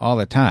 yeah, all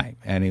the time.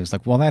 And he was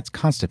like, well, that's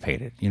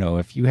constipated.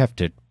 If you have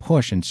to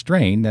push and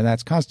strain, then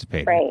that's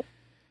constipated. Right.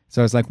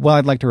 So I was like, well,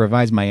 I'd like to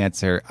revise my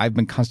answer. I've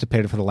been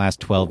constipated for the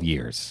last 12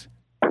 years.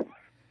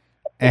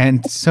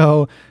 And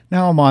so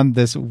now I'm on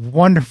this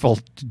wonderful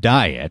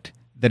diet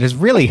that has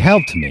really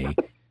helped me.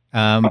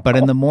 But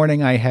in the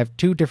morning, I have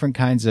 2 different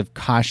kinds of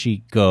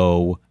Kashi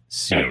Go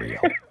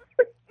cereal.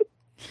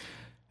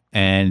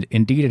 And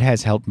indeed, it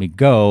has helped me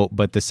go.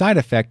 But the side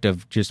effect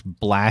of just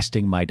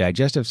blasting my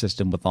digestive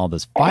system with all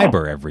this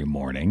fiber every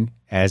morning,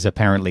 as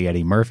apparently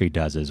Eddie Murphy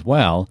does as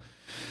well,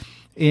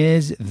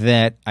 is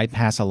that I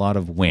pass a lot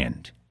of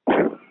wind.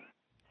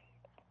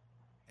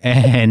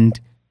 And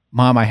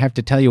Mom, I have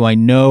to tell you, I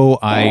know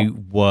I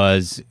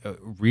was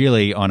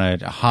really on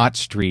a hot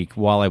streak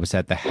while I was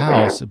at the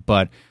house,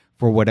 but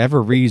for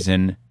whatever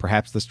reason,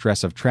 perhaps the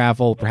stress of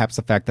travel, perhaps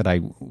the fact that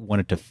I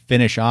wanted to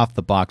finish off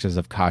the boxes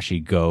of Kashi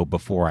Go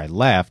before I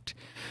left,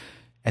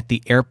 at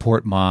the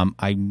airport, Mom,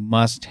 I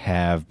must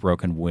have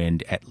broken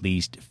wind at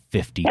least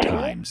 50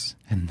 times.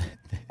 And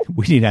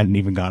we hadn't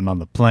even gotten on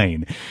the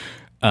plane.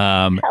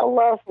 How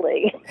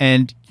lovely.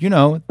 And,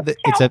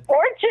 it's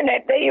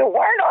fortunate that you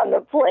weren't on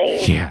the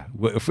plane. Yeah,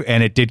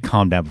 and it did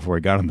calm down before I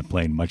got on the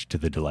plane, much to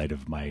the delight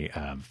of my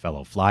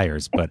fellow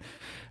flyers. But,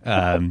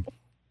 I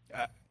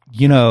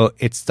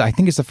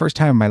think it's the first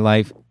time in my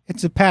life,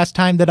 it's a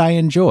pastime that I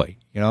enjoy.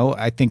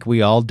 I think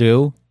we all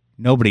do.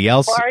 Nobody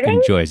else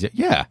enjoys it.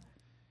 Yeah.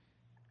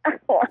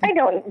 Oh, I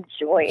don't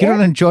enjoy it. You don't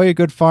enjoy a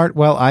good fart?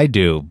 Well, I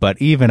do.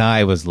 But even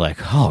I was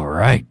like, all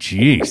right,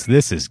 geez,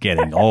 this is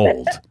getting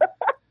old.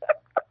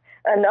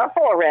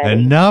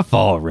 Enough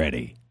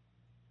already.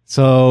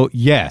 So,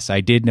 yes,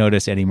 I did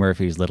notice Eddie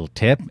Murphy's little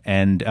tip,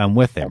 and I'm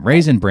with him.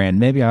 Raisin Bran,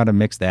 maybe I ought to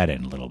mix that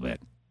in a little bit.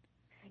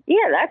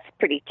 Yeah, that's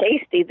pretty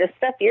tasty. The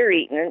stuff you're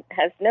eating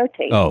has no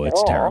taste. Oh,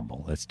 it's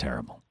terrible. It's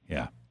terrible.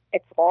 Yeah.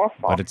 It's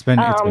awful. But it's been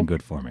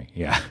good for me.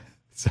 Yeah.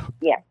 So.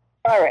 Yeah.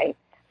 All right.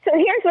 So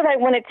here's what I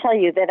want to tell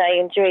you that I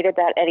enjoyed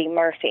about Eddie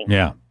Murphy.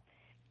 Yeah.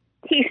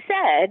 He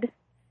said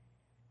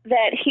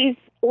that he's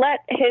let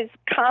his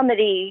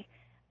comedy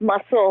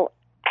muscle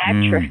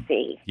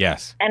atrophy.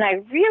 Yes. And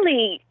I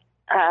really,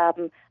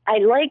 I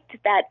liked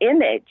that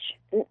image.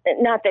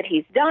 Not that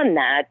he's done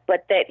that,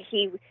 but that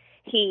he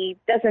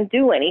doesn't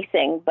do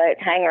anything but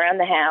hang around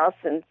the house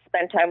and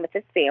spend time with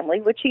his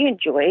family, which he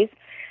enjoys.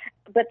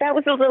 But that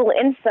was a little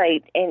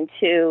insight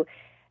into,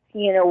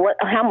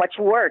 how much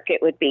work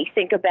it would be.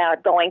 Think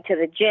about going to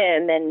the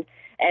gym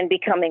and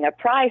becoming a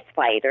prize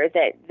fighter,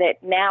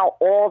 that now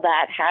all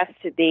that has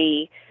to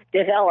be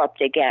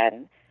developed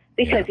again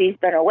because he's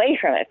been away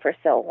from it for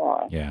so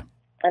long. Yeah.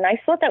 And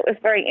I thought that was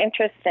very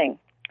interesting.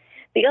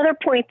 The other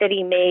point that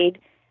he made,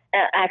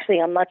 actually,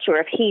 I'm not sure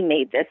if he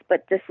made this,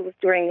 but this was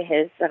during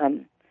his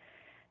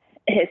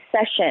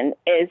session,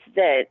 is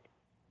that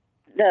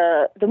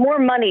the more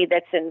money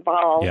that's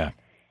involved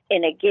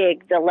in a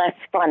gig, the less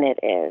fun it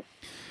is.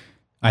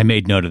 I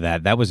made note of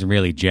that. That was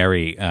really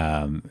Jerry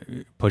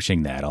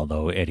pushing that,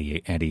 although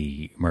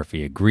Eddie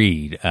Murphy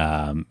agreed.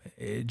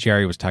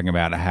 Jerry was talking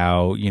about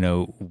how,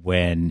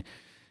 when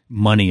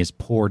money is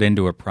poured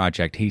into a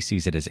project, he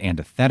sees it as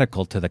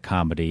antithetical to the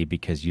comedy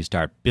because you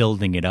start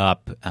building it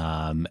up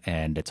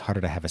and it's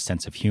harder to have a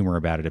sense of humor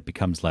about it. It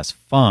becomes less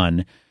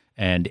fun.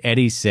 And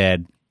Eddie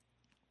said,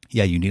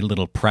 yeah, you need a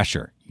little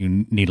pressure.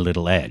 You need a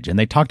little edge. And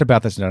they talked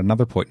about this at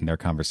another point in their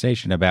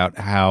conversation about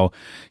how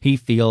he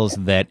feels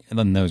that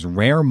in those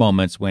rare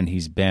moments when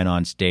he's been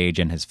on stage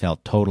and has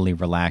felt totally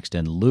relaxed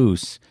and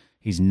loose,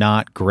 he's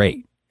not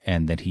great.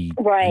 And that he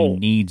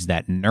needs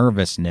that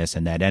nervousness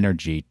and that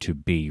energy to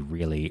be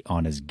really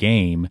on his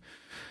game.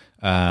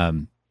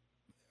 Wow.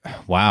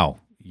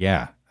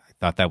 Yeah. I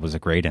thought that was a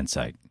great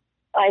insight.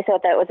 I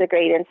thought that was a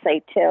great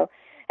insight, too.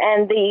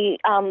 And the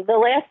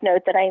last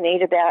note that I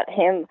made about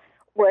him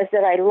was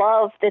that I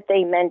love that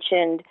they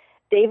mentioned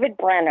David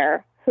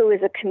Brenner, who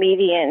is a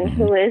comedian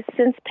who has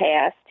since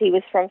passed. He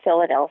was from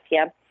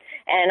Philadelphia.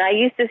 And I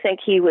used to think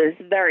he was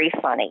very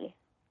funny.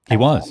 He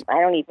was. I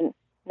don't even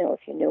know if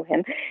you knew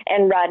him.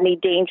 And Rodney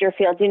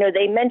Dangerfield.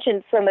 They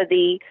mentioned some of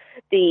the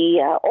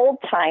old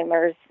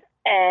timers,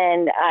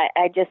 and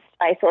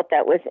I thought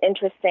that was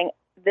interesting.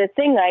 The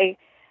thing I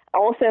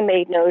also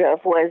made note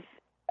of was,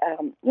 a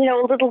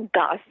little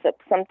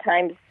gossip.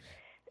 Sometimes,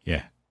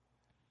 yeah,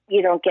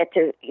 you don't get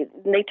to.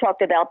 They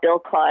talked about Bill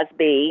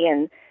Cosby,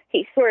 and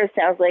he sort of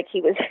sounds like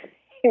he was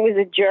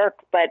a jerk,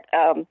 but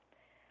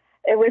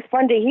it was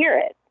fun to hear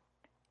it.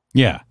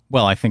 Yeah.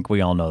 Well, I think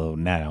we all know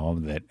now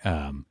that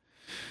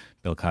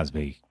Bill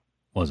Cosby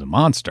was a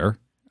monster,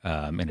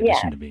 in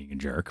addition to being a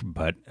jerk.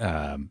 But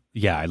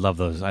I love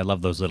those. I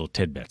love those little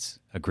tidbits.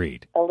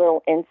 Agreed. A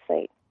little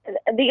insight.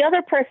 The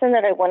other person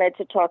that I wanted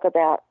to talk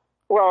about,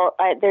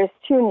 there's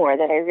two more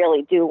that I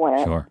really do want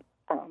to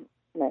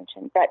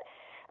mention. But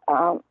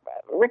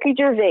Ricky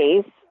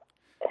Gervais,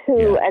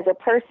 who as a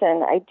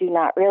person I do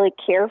not really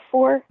care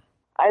for.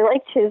 I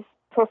liked his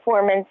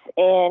performance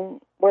in,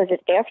 was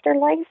it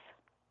Afterlife?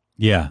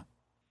 Yeah.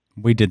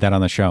 We did that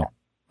on the show,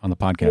 on the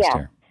podcast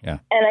here. Yeah.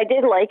 And I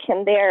did like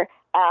him there.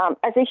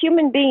 As a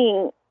human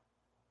being,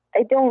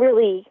 I don't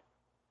really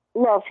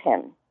love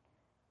him.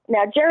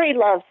 Now, Jerry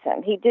loves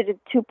him. He did a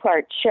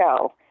 2-part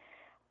show.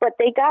 But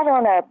they got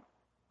on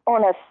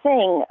a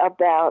thing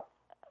about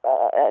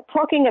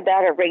talking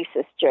about a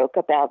racist joke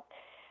about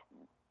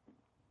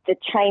the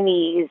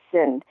Chinese.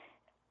 And,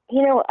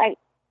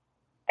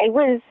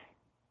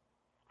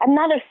 I'm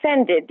not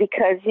offended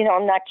because,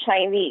 I'm not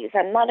Chinese.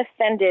 I'm not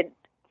offended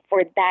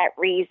for that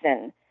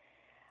reason.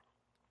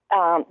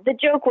 The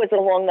joke was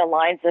along the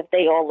lines of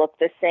they all look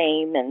the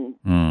same and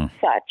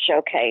such,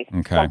 okay,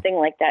 something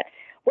like that.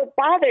 What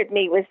bothered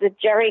me was that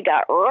Jerry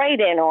got right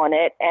in on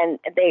it, and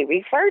they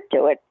referred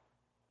to it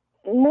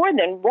more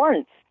than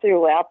once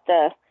throughout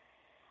the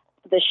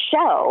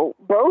show,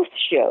 both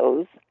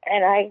shows,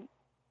 and I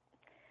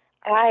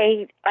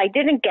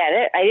didn't get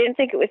it. I didn't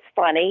think it was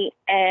funny,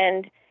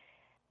 and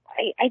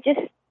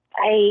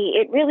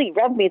it really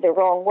rubbed me the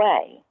wrong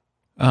way.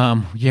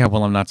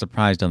 Well, I'm not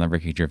surprised on the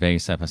Ricky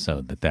Gervais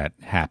episode that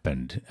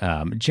happened.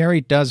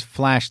 Jerry does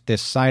flash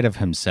this side of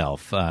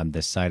himself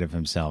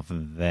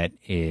that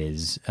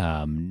is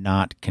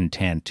not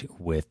content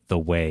with the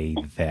way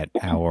that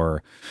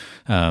our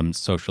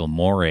social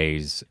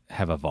mores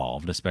have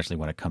evolved, especially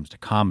when it comes to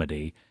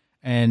comedy.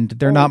 And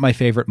they're not my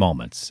favorite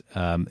moments.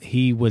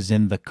 He was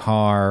in the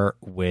car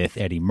with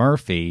Eddie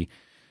Murphy,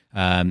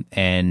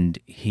 and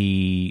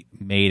he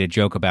made a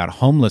joke about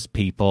homeless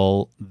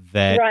people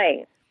that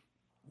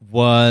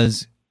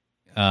was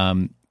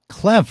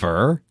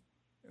clever,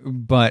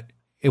 but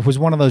it was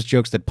one of those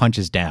jokes that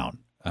punches down.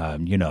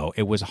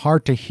 It was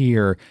hard to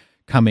hear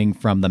coming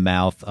from the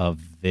mouth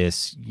of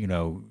this,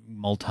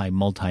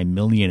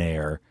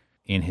 multi-millionaire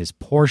in his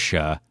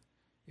Porsche.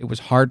 It was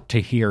hard to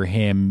hear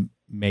him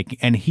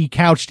and he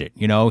couched it.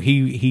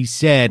 He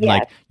said,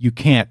 like, you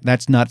can't,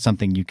 that's not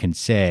something you can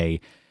say,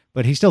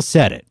 but he still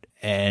said it.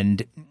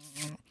 And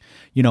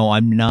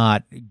I'm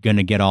not going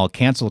to get all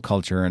cancel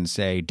culture and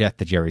say death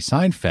to Jerry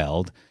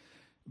Seinfeld,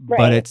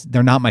 but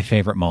they're not my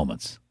favorite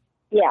moments.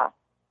 Yeah.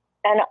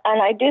 And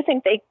I do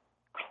think they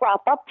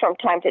crop up from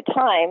time to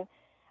time.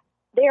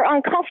 They're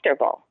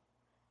uncomfortable.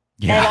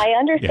 Yeah. And I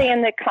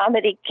understand that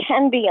comedy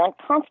can be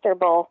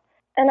uncomfortable,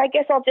 and I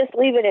guess I'll just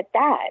leave it at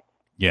that.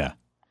 Yeah.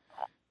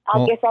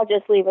 I'll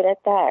just leave it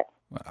at that.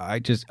 I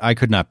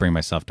could not bring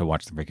myself to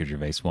watch the Ricky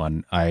Gervais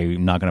one.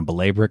 I'm not going to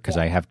belabor it because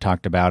I have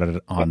talked about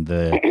it on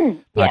the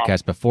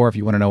podcast before. If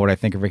you want to know what I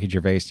think of Ricky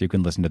Gervais, you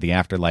can listen to the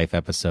Afterlife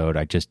episode.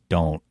 I just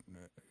don't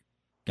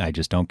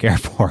care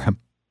for him.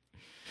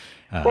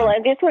 Well, I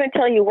just want to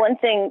tell you one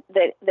thing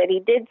that he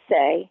did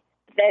say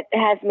that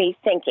has me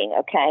thinking,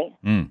 okay?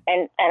 And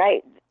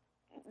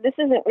this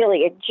isn't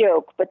really a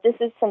joke, but this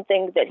is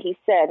something that he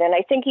said, and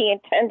I think he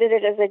intended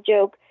it as a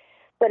joke,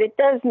 but it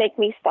does make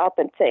me stop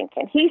and think.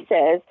 And he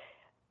says,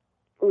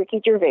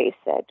 Ricky Gervais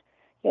said,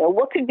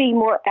 what could be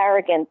more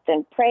arrogant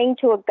than praying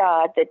to a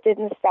God that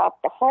didn't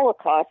stop the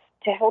Holocaust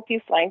to help you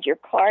find your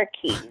car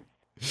keys.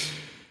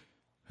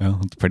 Well,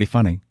 it's pretty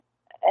funny.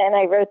 And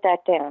I wrote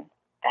that down.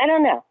 I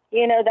don't know.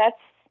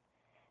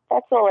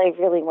 That's all I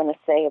really want to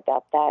say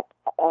about that.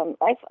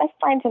 I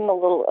find him a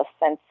little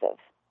offensive.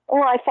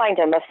 Well, I find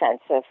him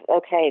offensive.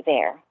 Okay,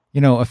 there.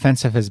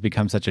 Offensive has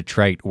become such a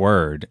trite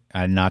word.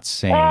 I'm not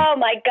saying... Oh,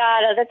 my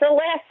God. That's the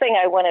last thing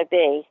I want to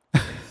be.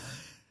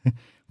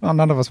 Well,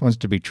 none of us wants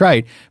to be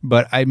trite,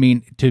 but I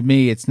mean, to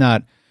me, it's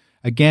not...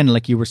 Again,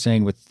 like you were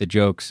saying with the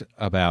jokes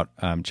about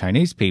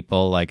Chinese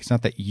people, like, it's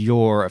not that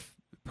you're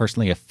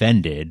personally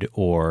offended,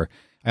 or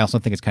I also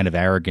think it's kind of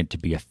arrogant to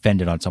be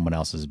offended on someone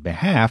else's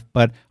behalf,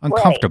 but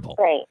uncomfortable.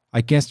 Right.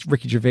 I guess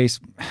Ricky Gervais,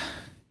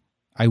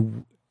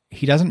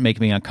 he doesn't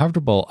make me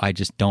uncomfortable. I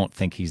just don't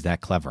think he's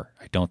that clever.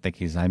 I don't think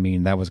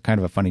that was kind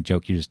of a funny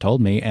joke you just told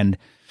me, and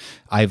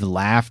I've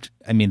laughed.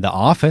 I mean, The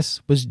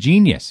Office was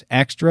genius.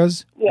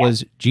 Extras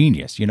was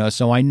genius,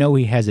 so I know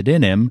he has it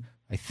in him.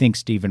 I think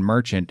Stephen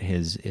Merchant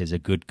is a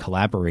good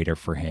collaborator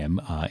for him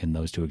in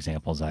those two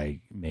examples I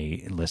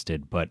may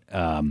listed, but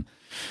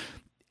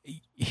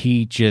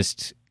he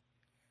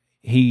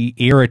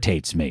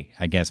irritates me,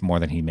 I guess, more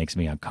than he makes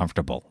me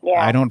uncomfortable.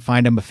 Yeah. I don't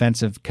find him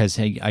offensive because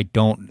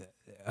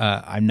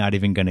I'm not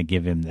even going to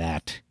give him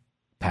that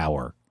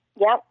power.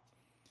 Yep.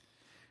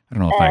 I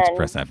don't know if I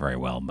expressed that very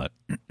well, but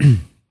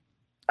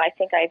I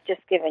think I've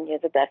just given you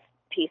the best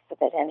piece of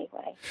it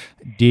anyway.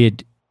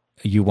 Did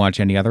you watch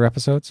any other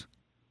episodes?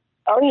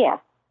 Oh yeah,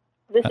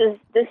 this is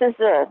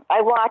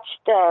I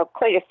watched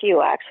quite a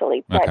few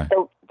actually, but Okay.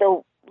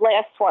 the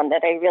last one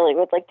that I really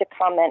would like to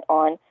comment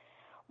on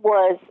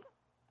was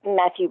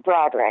Matthew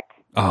Broderick.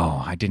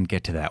 Oh, I didn't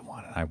get to that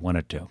one. I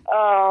wanted to.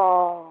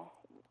 Oh,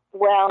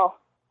 well,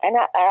 and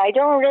I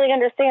don't really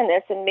understand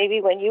this, and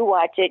maybe when you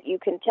watch it, you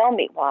can tell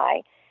me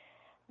why.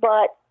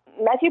 But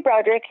Matthew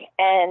Broderick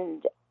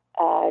and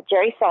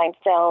Jerry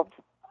Seinfeld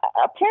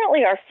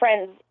apparently are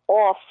friends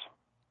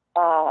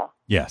off.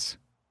 Yes.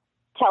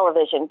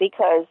 Television,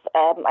 because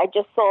I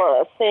just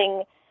saw a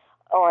thing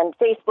on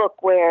Facebook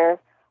where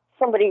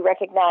somebody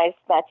recognized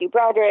Matthew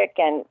Broderick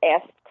and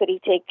asked could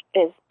he take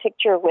his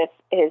picture with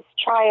his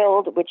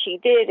child, which he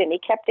did, and he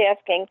kept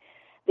asking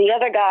the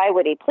other guy,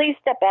 would he please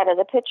step out of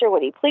the picture,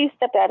 would he please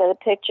step out of the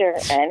picture,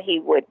 and he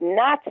would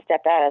not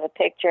step out of the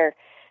picture.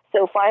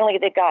 So finally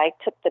the guy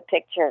took the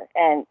picture,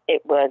 and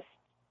it was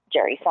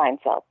Jerry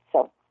Seinfeld.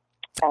 So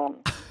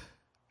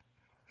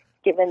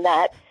given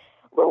that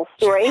little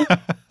story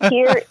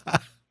here.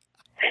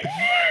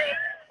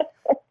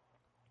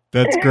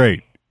 That's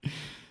great.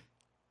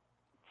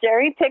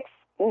 Jerry picks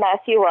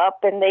Matthew up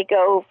and they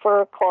go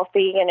for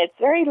coffee, and it's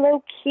very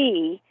low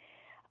key,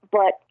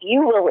 but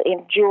you will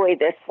enjoy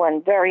this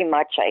one very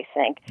much, I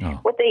think. Oh.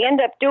 What they end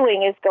up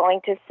doing is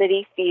going to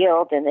Citi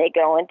Field, and they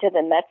go into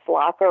the Mets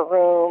locker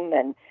room,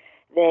 and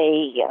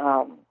they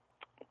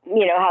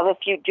have a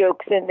few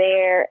jokes in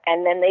there,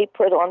 and then they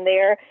put on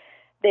their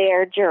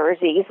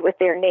jerseys with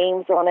their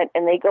names on it,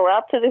 and they go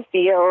out to the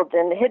field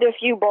and hit a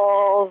few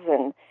balls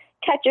and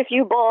catch a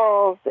few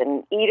balls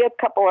and eat a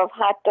couple of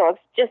hot dogs.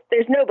 Just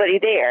there's nobody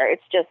there.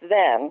 It's just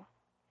them.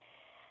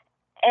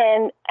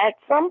 And at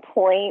some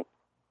point,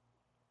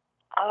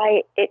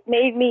 it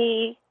made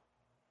me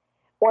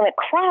want to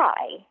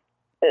cry.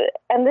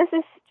 And this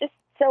is just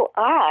so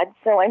odd.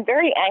 So I'm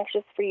very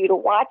anxious for you to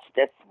watch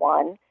this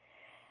one.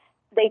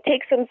 They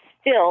take some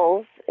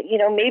stills.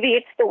 Maybe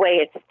it's the way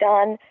it's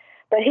done.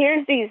 But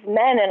here's these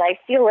men, and I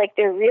feel like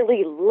they're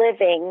really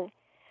living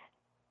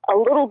a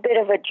little bit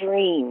of a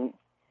dream.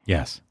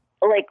 Yes.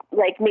 Like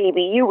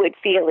maybe you would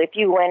feel if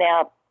you went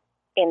out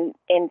in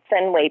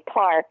Fenway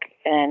Park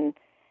and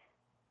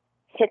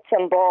hit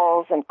some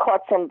balls and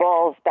caught some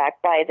balls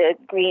back by the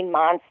Green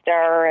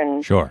Monster.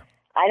 And Sure.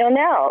 I don't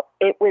know.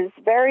 It was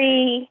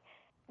very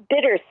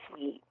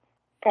bittersweet,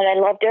 and I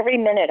loved every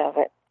minute of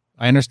it.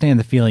 I understand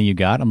the feeling you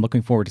got. I'm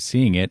looking forward to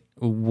seeing it.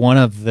 One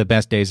of the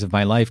best days of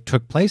my life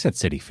took place at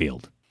Citi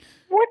Field.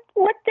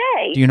 What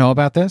day? Do you know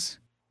about this?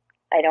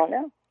 I don't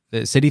know. The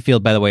Citi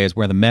Field, by the way, is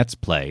where the Mets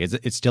play. Is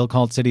it still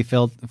called Citi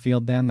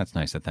Field, Dan? That's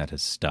nice that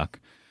has stuck.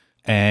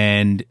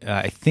 And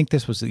I think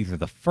this was either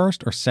the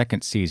first or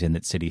second season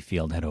that Citi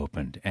Field had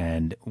opened.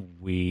 And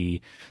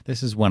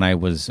this is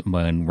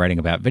when writing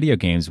about video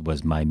games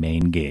was my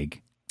main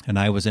gig. And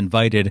I was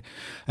invited,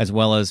 as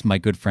well as my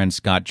good friend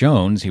Scott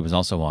Jones, he was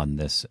also on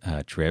this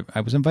trip.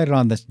 I was invited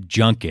on this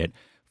junket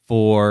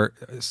for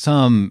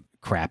some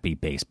crappy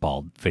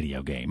baseball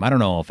video game. I don't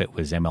know if it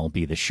was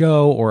MLB The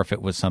Show or if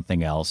it was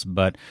something else,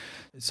 but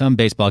some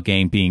baseball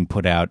game being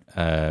put out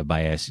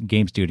by a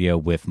game studio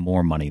with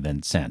more money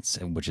than sense,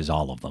 which is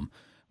all of them,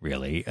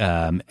 really.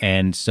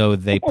 And so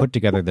they put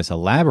together this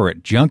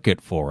elaborate junket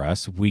for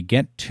us.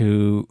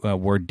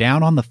 We're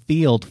down on the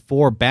field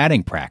for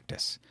batting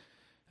practice.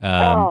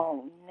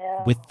 Oh,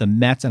 no. With the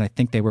Mets, and I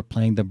think they were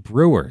playing the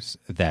Brewers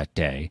that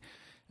day.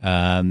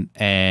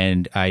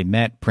 And I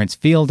met Prince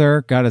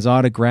Fielder, got his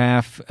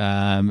autograph,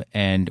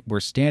 and we're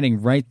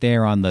standing right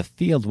there on the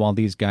field while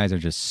these guys are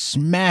just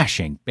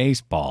smashing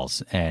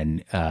baseballs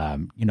and,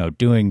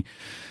 doing,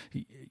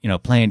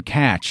 playing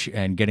catch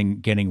and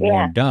getting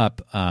warmed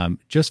up.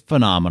 Just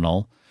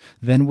phenomenal.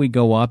 Then we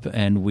go up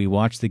and we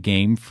watch the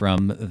game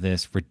from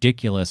this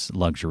ridiculous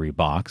luxury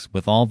box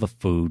with all the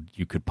food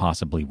you could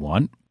possibly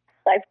want.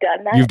 I've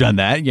done that. You've done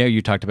that. Yeah,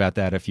 you talked about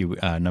that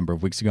a number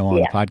of weeks ago on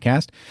the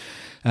podcast.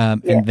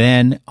 And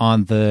then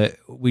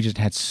we just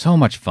had so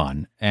much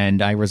fun,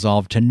 and I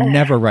resolved to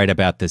never write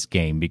about this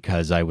game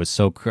because I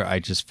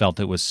just felt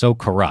it was so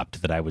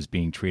corrupt that I was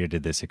being treated to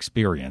this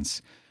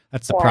experience.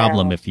 That's the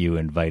problem if you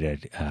invite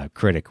a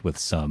critic with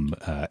some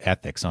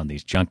ethics on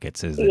these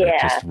junkets, is that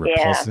it just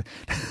repulses.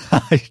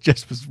 I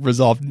just was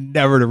resolved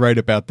never to write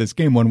about this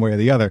game one way or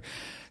the other.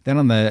 Then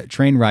on the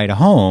train ride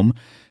home,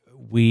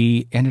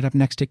 we ended up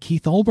next to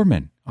Keith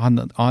Olbermann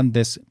on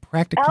this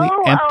practically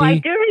empty. Oh, I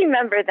do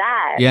remember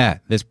that. Yeah,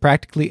 this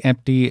practically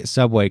empty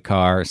subway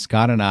car.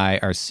 Scott and I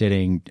are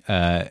sitting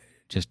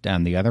just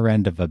on the other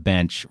end of a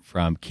bench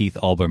from Keith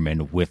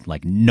Olbermann with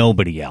like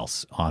nobody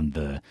else on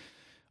the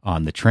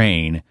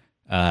train.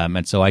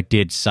 And so I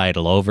did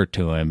sidle over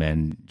to him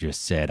and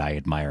just said I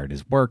admired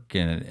his work,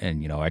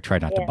 and I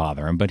tried not to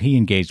bother him, but he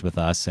engaged with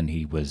us, and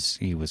he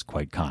was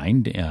quite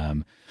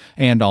kind,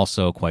 and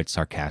also quite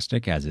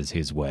sarcastic, as is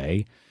his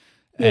way.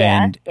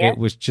 And it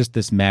was just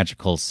this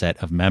magical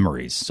set of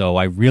memories. So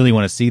I really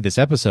want to see this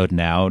episode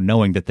now,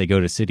 knowing that they go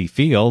to Citi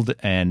Field,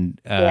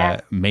 and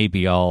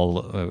maybe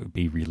I'll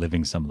be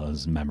reliving some of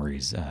those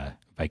memories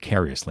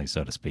vicariously,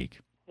 so to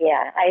speak.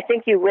 Yeah, I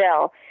think you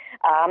will.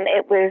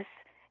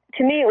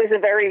 To me, it was a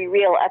very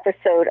real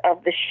episode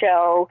of the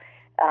show.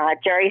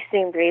 Jerry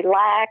seemed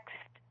relaxed.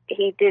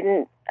 He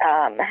didn't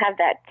have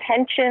that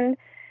tension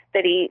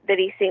that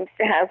he seems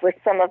to have with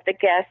some of the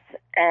guests,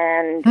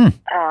 and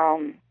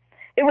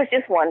it was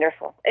just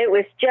wonderful. It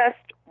was just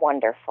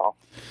wonderful.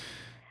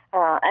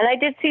 And I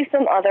did see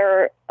some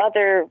other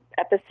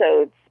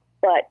episodes,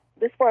 but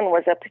this one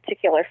was a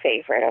particular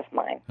favorite of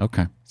mine.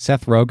 Okay.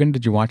 Seth Rogen,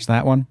 did you watch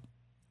that one?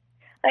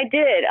 I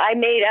did. I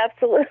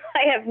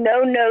have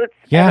no notes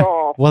at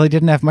all. Well, they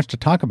didn't have much to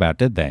talk about,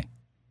 did they?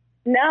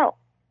 No.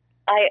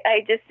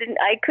 I just didn't.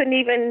 I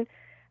couldn't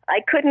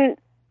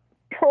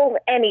pull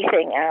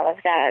anything out of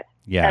that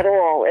at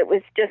all. It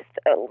was just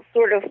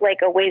sort of like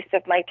a waste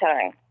of my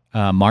time.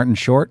 Martin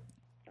Short?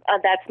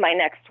 That's my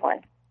next one.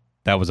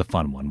 That was a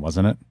fun one,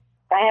 wasn't it?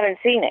 I haven't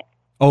seen it.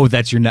 Oh,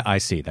 I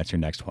see. That's your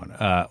next one.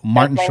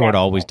 Martin Short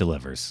always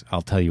delivers.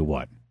 I'll tell you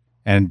what.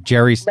 And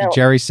Jerry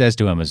says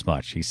to him as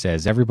much. He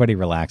says everybody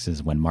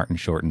relaxes when Martin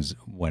Short is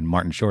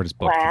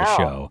booked for the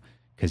show,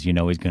 because he's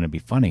going to be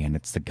funny, and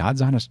it's the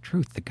God's honest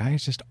truth. The guy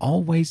is just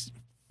always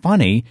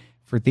funny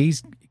for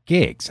these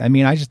gigs. I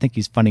mean, I just think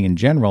he's funny in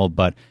general,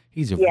 but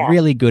he's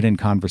really good in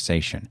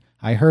conversation.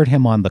 I heard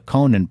him on the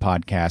Conan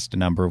podcast a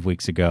number of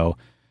weeks ago,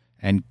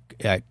 and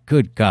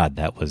good God,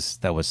 that was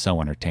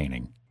so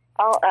entertaining.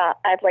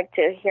 I'd like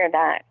to hear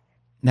that.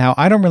 Now,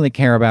 I don't really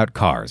care about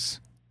cars.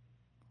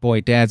 Boy,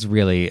 Dad's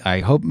really, I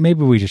hope,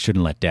 maybe we just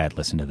shouldn't let Dad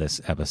listen to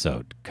this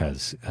episode,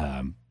 because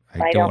I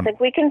don't think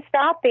we can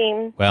stop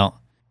him.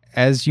 Well,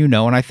 as you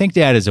know, and I think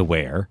Dad is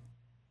aware,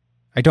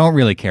 I don't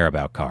really care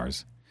about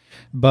cars,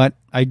 but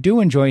I do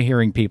enjoy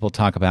hearing people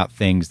talk about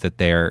things that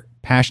they're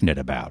passionate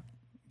about.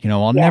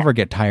 I'll never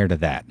get tired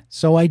of that.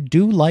 So I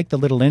do like the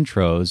little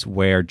intros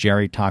where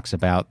Jerry talks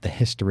about the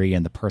history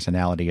and the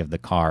personality of the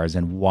cars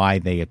and why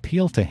they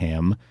appeal to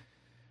him.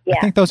 I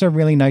think those are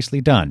really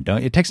nicely done.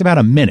 It takes about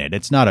a minute.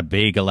 It's not a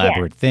big,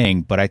 elaborate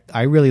thing, but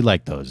I really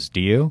like those.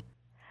 Do you?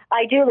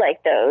 I do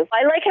like those.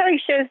 I like how he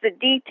shows the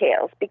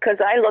details, because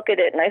I look at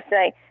it and I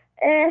say,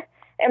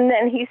 and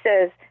then he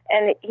says,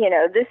 and,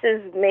 this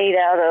is made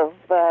out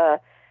of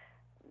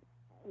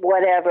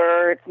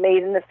whatever. It's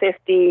made in the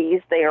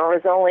 50s. There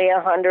was only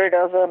 100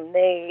 of them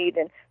made,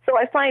 and so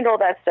I find all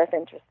that stuff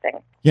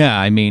interesting. Yeah,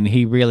 I mean,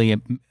 he really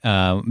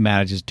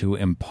manages to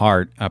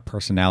impart a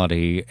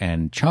personality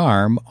and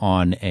charm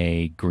on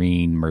a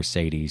green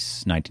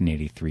Mercedes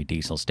 1983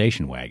 diesel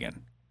station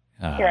wagon.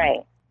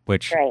 Right.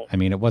 Which, I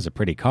mean, it was a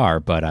pretty car,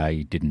 but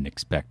I didn't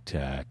expect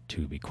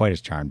to be quite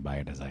as charmed by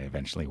it as I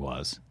eventually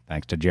was,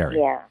 thanks to Jerry.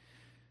 Yeah.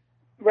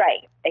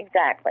 Right,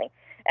 exactly.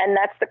 And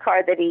that's the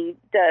car that he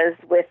does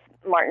with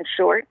Martin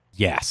Short?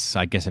 Yes.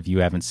 I guess if you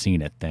haven't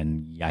seen it,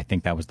 then I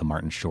think that was the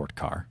Martin Short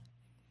car.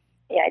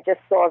 Yeah, I just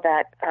saw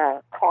that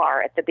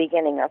car at the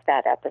beginning of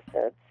that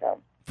episode.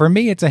 So for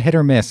me, it's a hit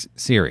or miss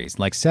series.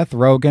 Like Seth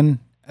Rogen,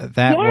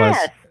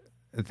 that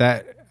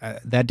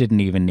didn't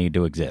even need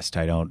to exist.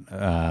 I don't.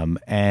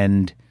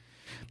 And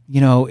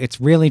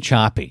it's really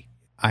choppy.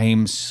 I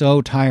am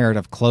so tired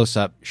of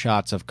close-up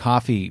shots of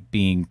coffee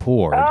being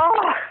poured.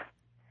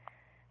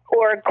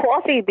 Or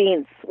coffee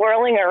beans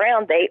swirling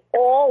around. They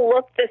all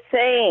look the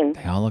same.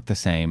 They all look the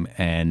same.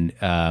 And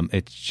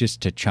it's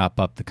just to chop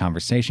up the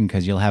conversation,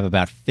 because you'll have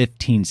about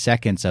 15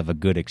 seconds of a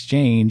good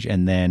exchange,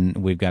 and then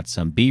we've got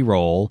some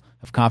B-roll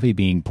of coffee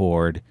being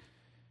poured,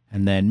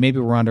 and then maybe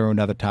we're on to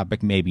another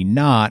topic, maybe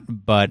not,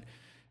 but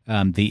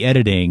the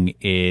editing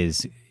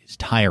is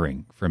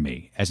tiring for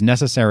me, as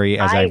necessary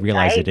as I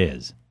realize it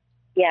is.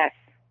 Yes,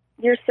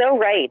 you're so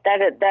right.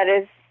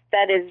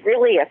 That is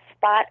really a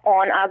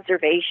spot-on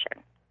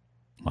observation.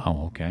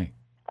 Wow, okay.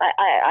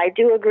 I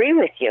do agree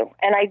with you.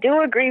 And I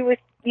do agree with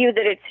you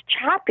that it's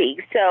choppy.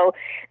 So,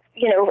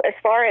 as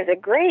far as a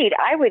grade,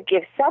 I would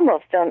give some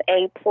of them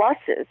A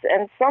pluses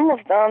and some of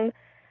them,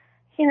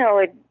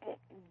 a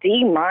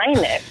D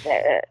minus.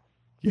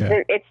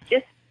 It's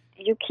just,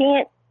 you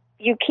can't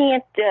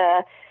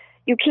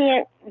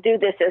do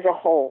this as a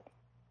whole,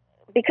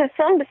 because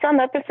some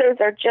episodes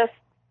are just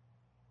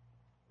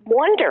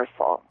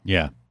wonderful.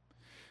 Yeah.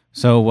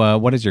 So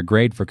what is your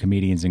grade for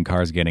Comedians in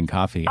Cars Getting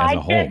Coffee as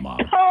a whole, Mom?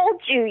 I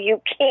told you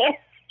can't.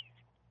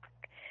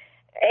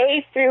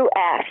 A through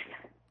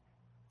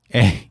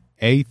F.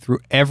 A through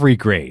every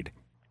grade?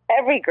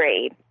 Every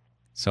grade.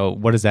 So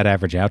what does that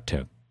average out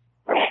to?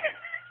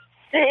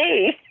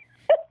 C.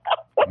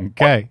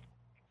 Okay.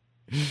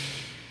 Do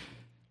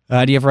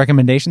you have a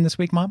recommendation this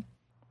week, Mom?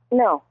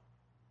 No.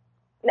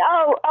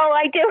 Oh,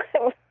 I do.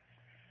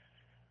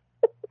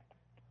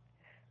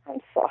 I'm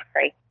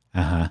sorry.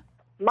 Uh-huh.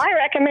 My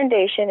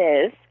recommendation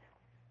is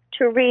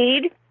to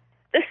read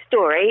the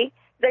story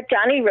that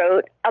Johnny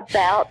wrote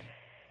about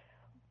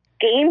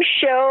game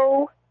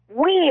show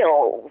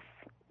Wheels.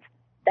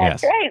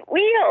 That's Yes. right,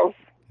 Wheels.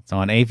 It's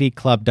on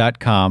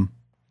avclub.com.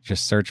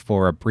 Just search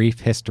for A Brief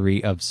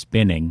History of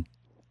Spinning.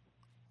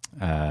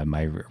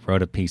 I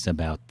wrote a piece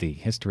about the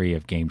history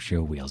of game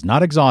show Wheels.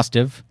 Not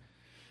exhaustive.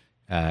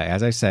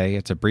 As I say,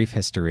 it's a brief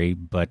history,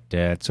 but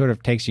it sort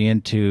of takes you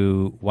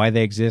into why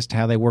they exist,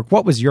 how they work.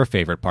 What was your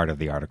favorite part of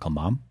the article,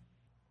 Mom?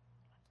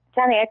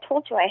 Johnny, I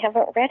told you I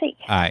haven't read it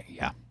yet.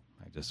 Yeah.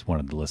 I just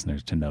wanted the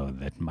listeners to know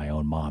that my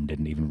own mom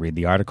didn't even read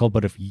the article,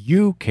 but if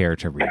you care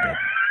to read it.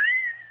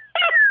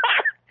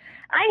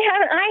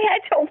 I had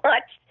to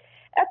watch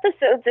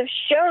episodes of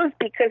shows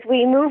because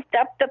we moved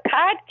up the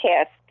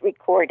podcast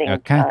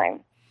recording time.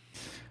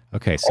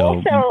 Okay, so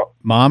Also,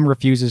 Mom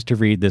refuses to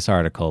read this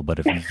article, but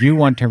if you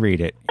want to read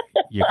it,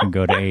 you can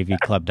go to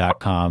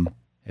avclub.com.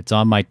 It's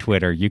on my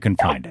Twitter. You can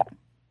find it.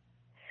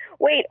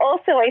 wait,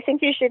 also, I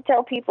think you should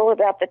tell people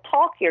about the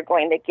talk you're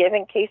going to give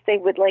in case they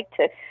would like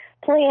to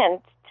plan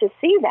to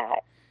see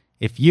that.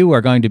 If you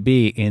are going to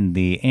be in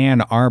the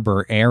Ann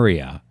Arbor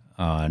area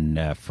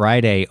on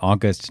Friday,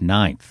 August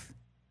 9th,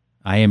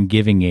 I am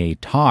giving a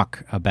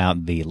talk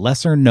about the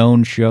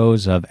lesser-known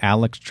shows of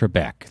Alex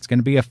Trebek. It's going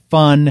to be a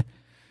fun,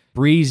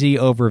 breezy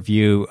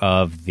overview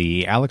of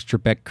the Alex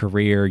Trebek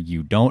career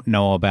you don't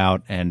know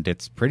about, and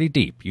it's pretty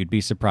deep. You'd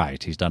be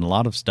surprised. He's done a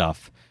lot of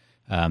stuff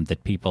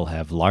that people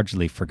have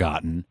largely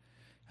forgotten.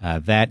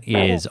 That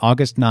is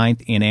August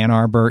 9th in Ann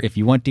Arbor. If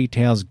you want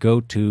details, go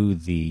to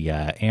the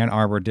Ann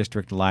Arbor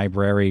District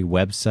Library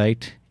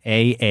website,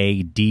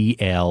 aadl.org,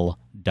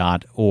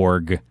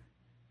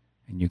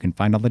 and you can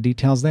find all the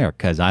details there,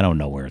 because I don't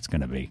know where it's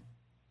going to be.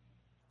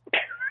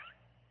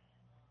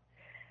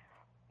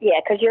 Yeah,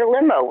 because your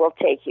limo will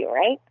take you,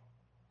 right?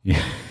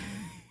 Yeah.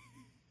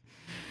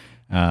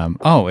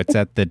 It's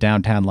at the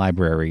downtown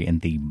library in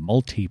the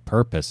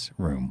multi-purpose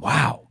room.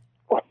 Wow.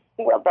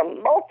 Well,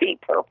 the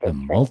multi-purpose. The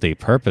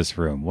multi-purpose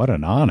room. What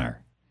an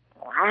honor.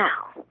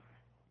 Wow.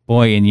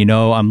 Boy, and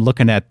I'm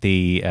looking at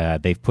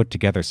they've put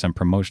together some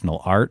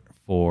promotional art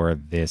for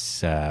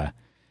this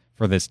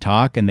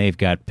talk, and they've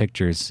got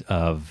pictures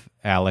of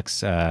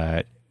Alex,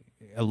 a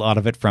lot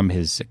of it from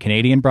his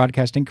Canadian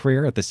broadcasting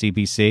career at the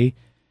CBC.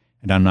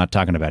 And I'm not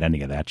talking about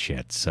any of that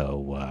shit,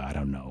 so I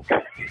don't know.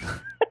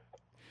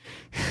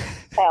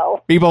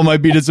 Well, People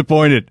might be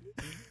disappointed.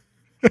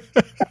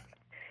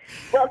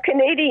 well,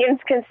 Canadians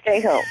can stay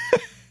home.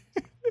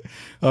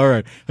 All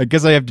right. I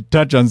guess I have to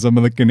touch on some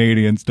of the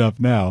Canadian stuff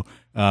now.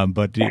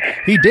 But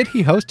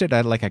he hosted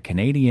at like a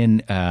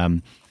Canadian,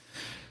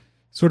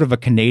 sort of a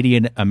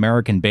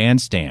Canadian-American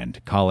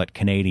bandstand. Call it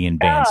Canadian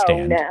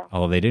Bandstand. Oh, no.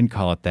 Although they didn't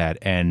call it that.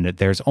 And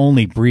there's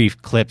only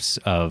brief clips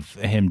of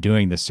him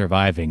doing the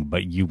surviving,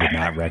 but you would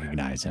not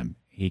recognize him.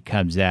 He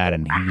comes out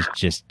and he's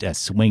just a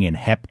swinging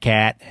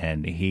hepcat,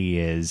 and he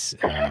is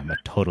a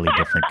totally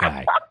different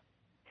guy.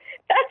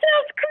 That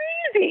sounds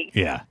crazy.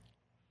 Yeah.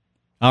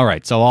 All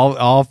right, so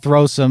I'll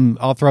throw some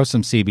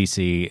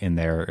CBC in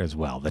there as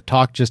well. The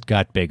talk just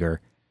got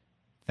bigger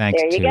thanks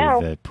to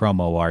the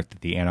promo art that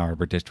the Ann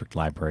Arbor District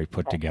Library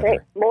put together. Great.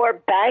 More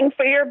bang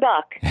for your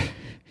buck.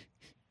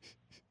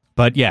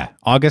 But yeah,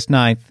 August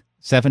 9th,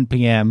 7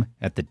 p.m.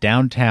 at the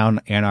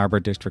downtown Ann Arbor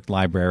District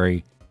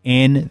Library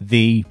in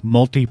the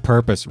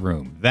multi-purpose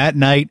room. That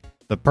night,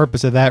 the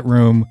purpose of that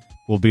room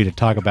will be to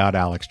talk about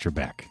Alex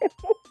Trebek.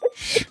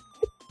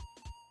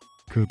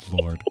 Good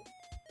Lord.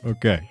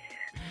 Okay.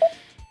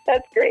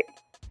 That's great.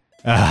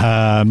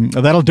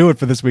 That'll do it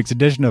for this week's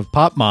edition of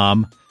Pop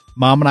Mom.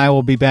 Mom and I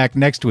will be back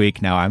next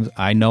week. Now,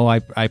 I know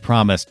I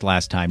promised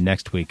last time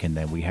next week, and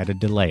then we had to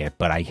delay it,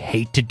 but I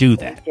hate to do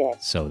that.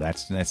 So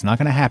that's not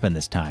going to happen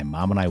this time.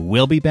 Mom and I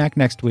will be back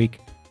next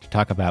week to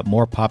talk about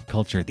more pop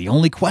culture. The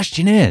only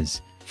question is,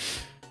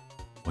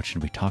 what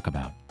should we talk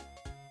about?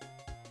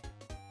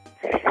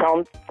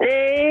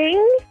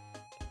 Something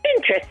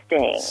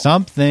interesting.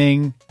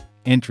 Something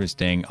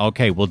interesting.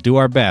 Okay, we'll do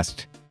our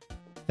best.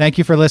 Thank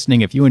you for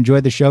listening. If you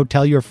enjoyed the show,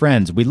 tell your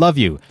friends. We love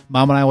you.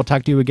 Mom and I will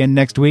talk to you again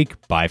next week.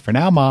 Bye for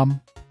now,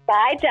 Mom.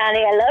 Bye,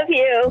 Johnny. I love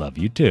you. Love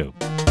you too.